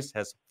Christ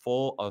has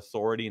full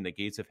authority and the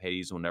gates of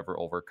Hades will never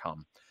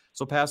overcome.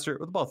 So Pastor,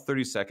 with about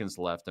 30 seconds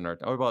left or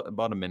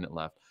about a minute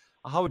left,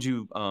 how would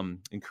you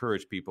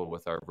encourage people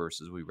with our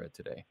verses we read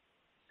today?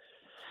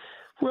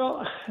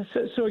 Well,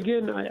 so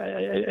again,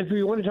 if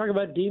we want to talk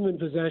about demon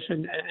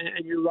possession,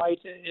 and you're right,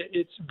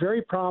 it's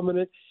very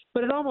prominent,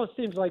 but it almost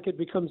seems like it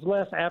becomes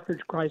less after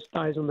Christ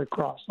dies on the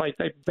cross. Like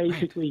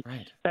basically,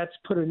 that's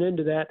put an end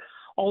to that.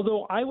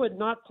 Although I would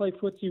not play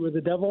footsie with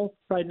the devil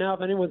right now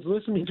if anyone's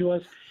listening to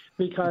us,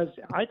 because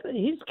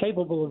he's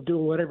capable of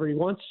doing whatever he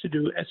wants to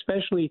do,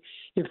 especially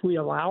if we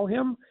allow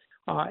him.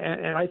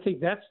 And I think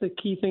that's the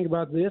key thing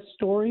about this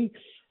story,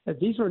 that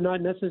these were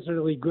not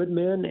necessarily good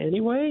men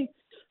anyway.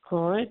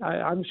 All right,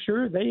 I'm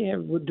sure they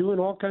were doing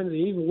all kinds of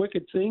evil,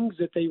 wicked things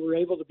that they were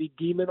able to be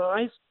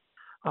demonized.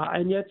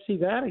 And yet, see,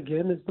 that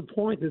again is the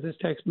point that this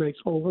text makes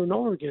over and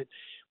over again.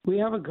 We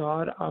have a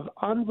God of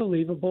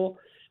unbelievable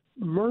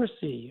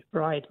mercy,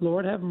 right?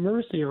 Lord, have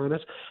mercy on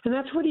us. And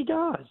that's what he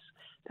does.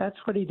 That's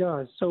what he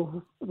does.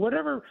 So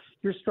whatever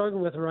you're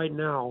struggling with right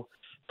now,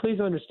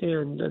 please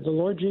understand that the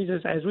Lord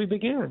Jesus, as we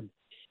began,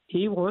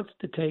 he wants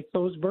to take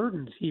those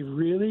burdens. He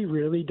really,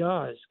 really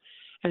does.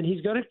 And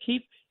he's going to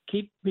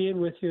keep being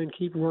with you and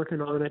keep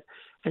working on it.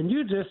 And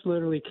you just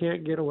literally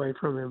can't get away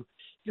from him.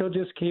 He'll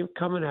just keep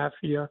coming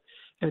after you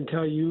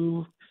until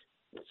you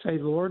say,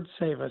 Lord,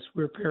 save us.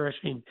 We're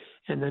perishing.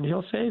 And then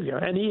he'll save you.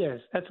 And he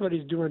is. That's what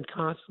he's doing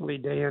constantly,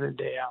 day in and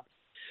day out.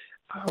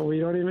 We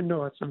don't even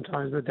know it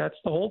sometimes, but that's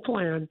the whole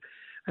plan.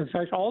 In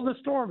fact, all the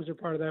storms are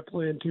part of that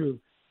plan too,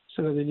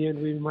 so that in the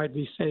end we might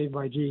be saved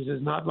by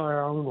Jesus, not by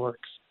our own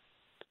works.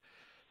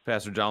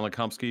 Pastor John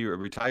Lekumsky, a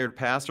retired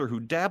pastor who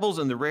dabbles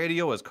in the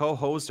radio as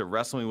co-host of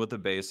Wrestling with the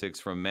Basics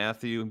from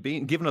Matthew,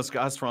 giving us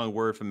God's strong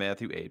word from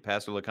Matthew 8.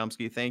 Pastor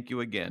Lekumsky, thank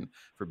you again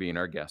for being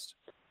our guest.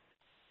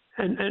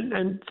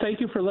 And thank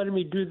you for letting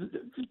me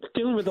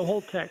dealing with the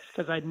whole text,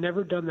 because I'd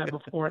never done that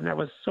before, and that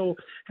was so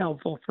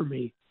helpful for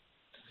me.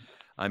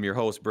 I'm your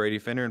host, Brady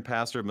Finner, and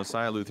pastor of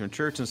Messiah Lutheran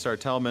Church in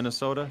Sartell,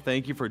 Minnesota.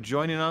 Thank you for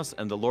joining us,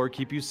 and the Lord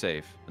keep you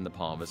safe in the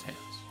palm of his hands.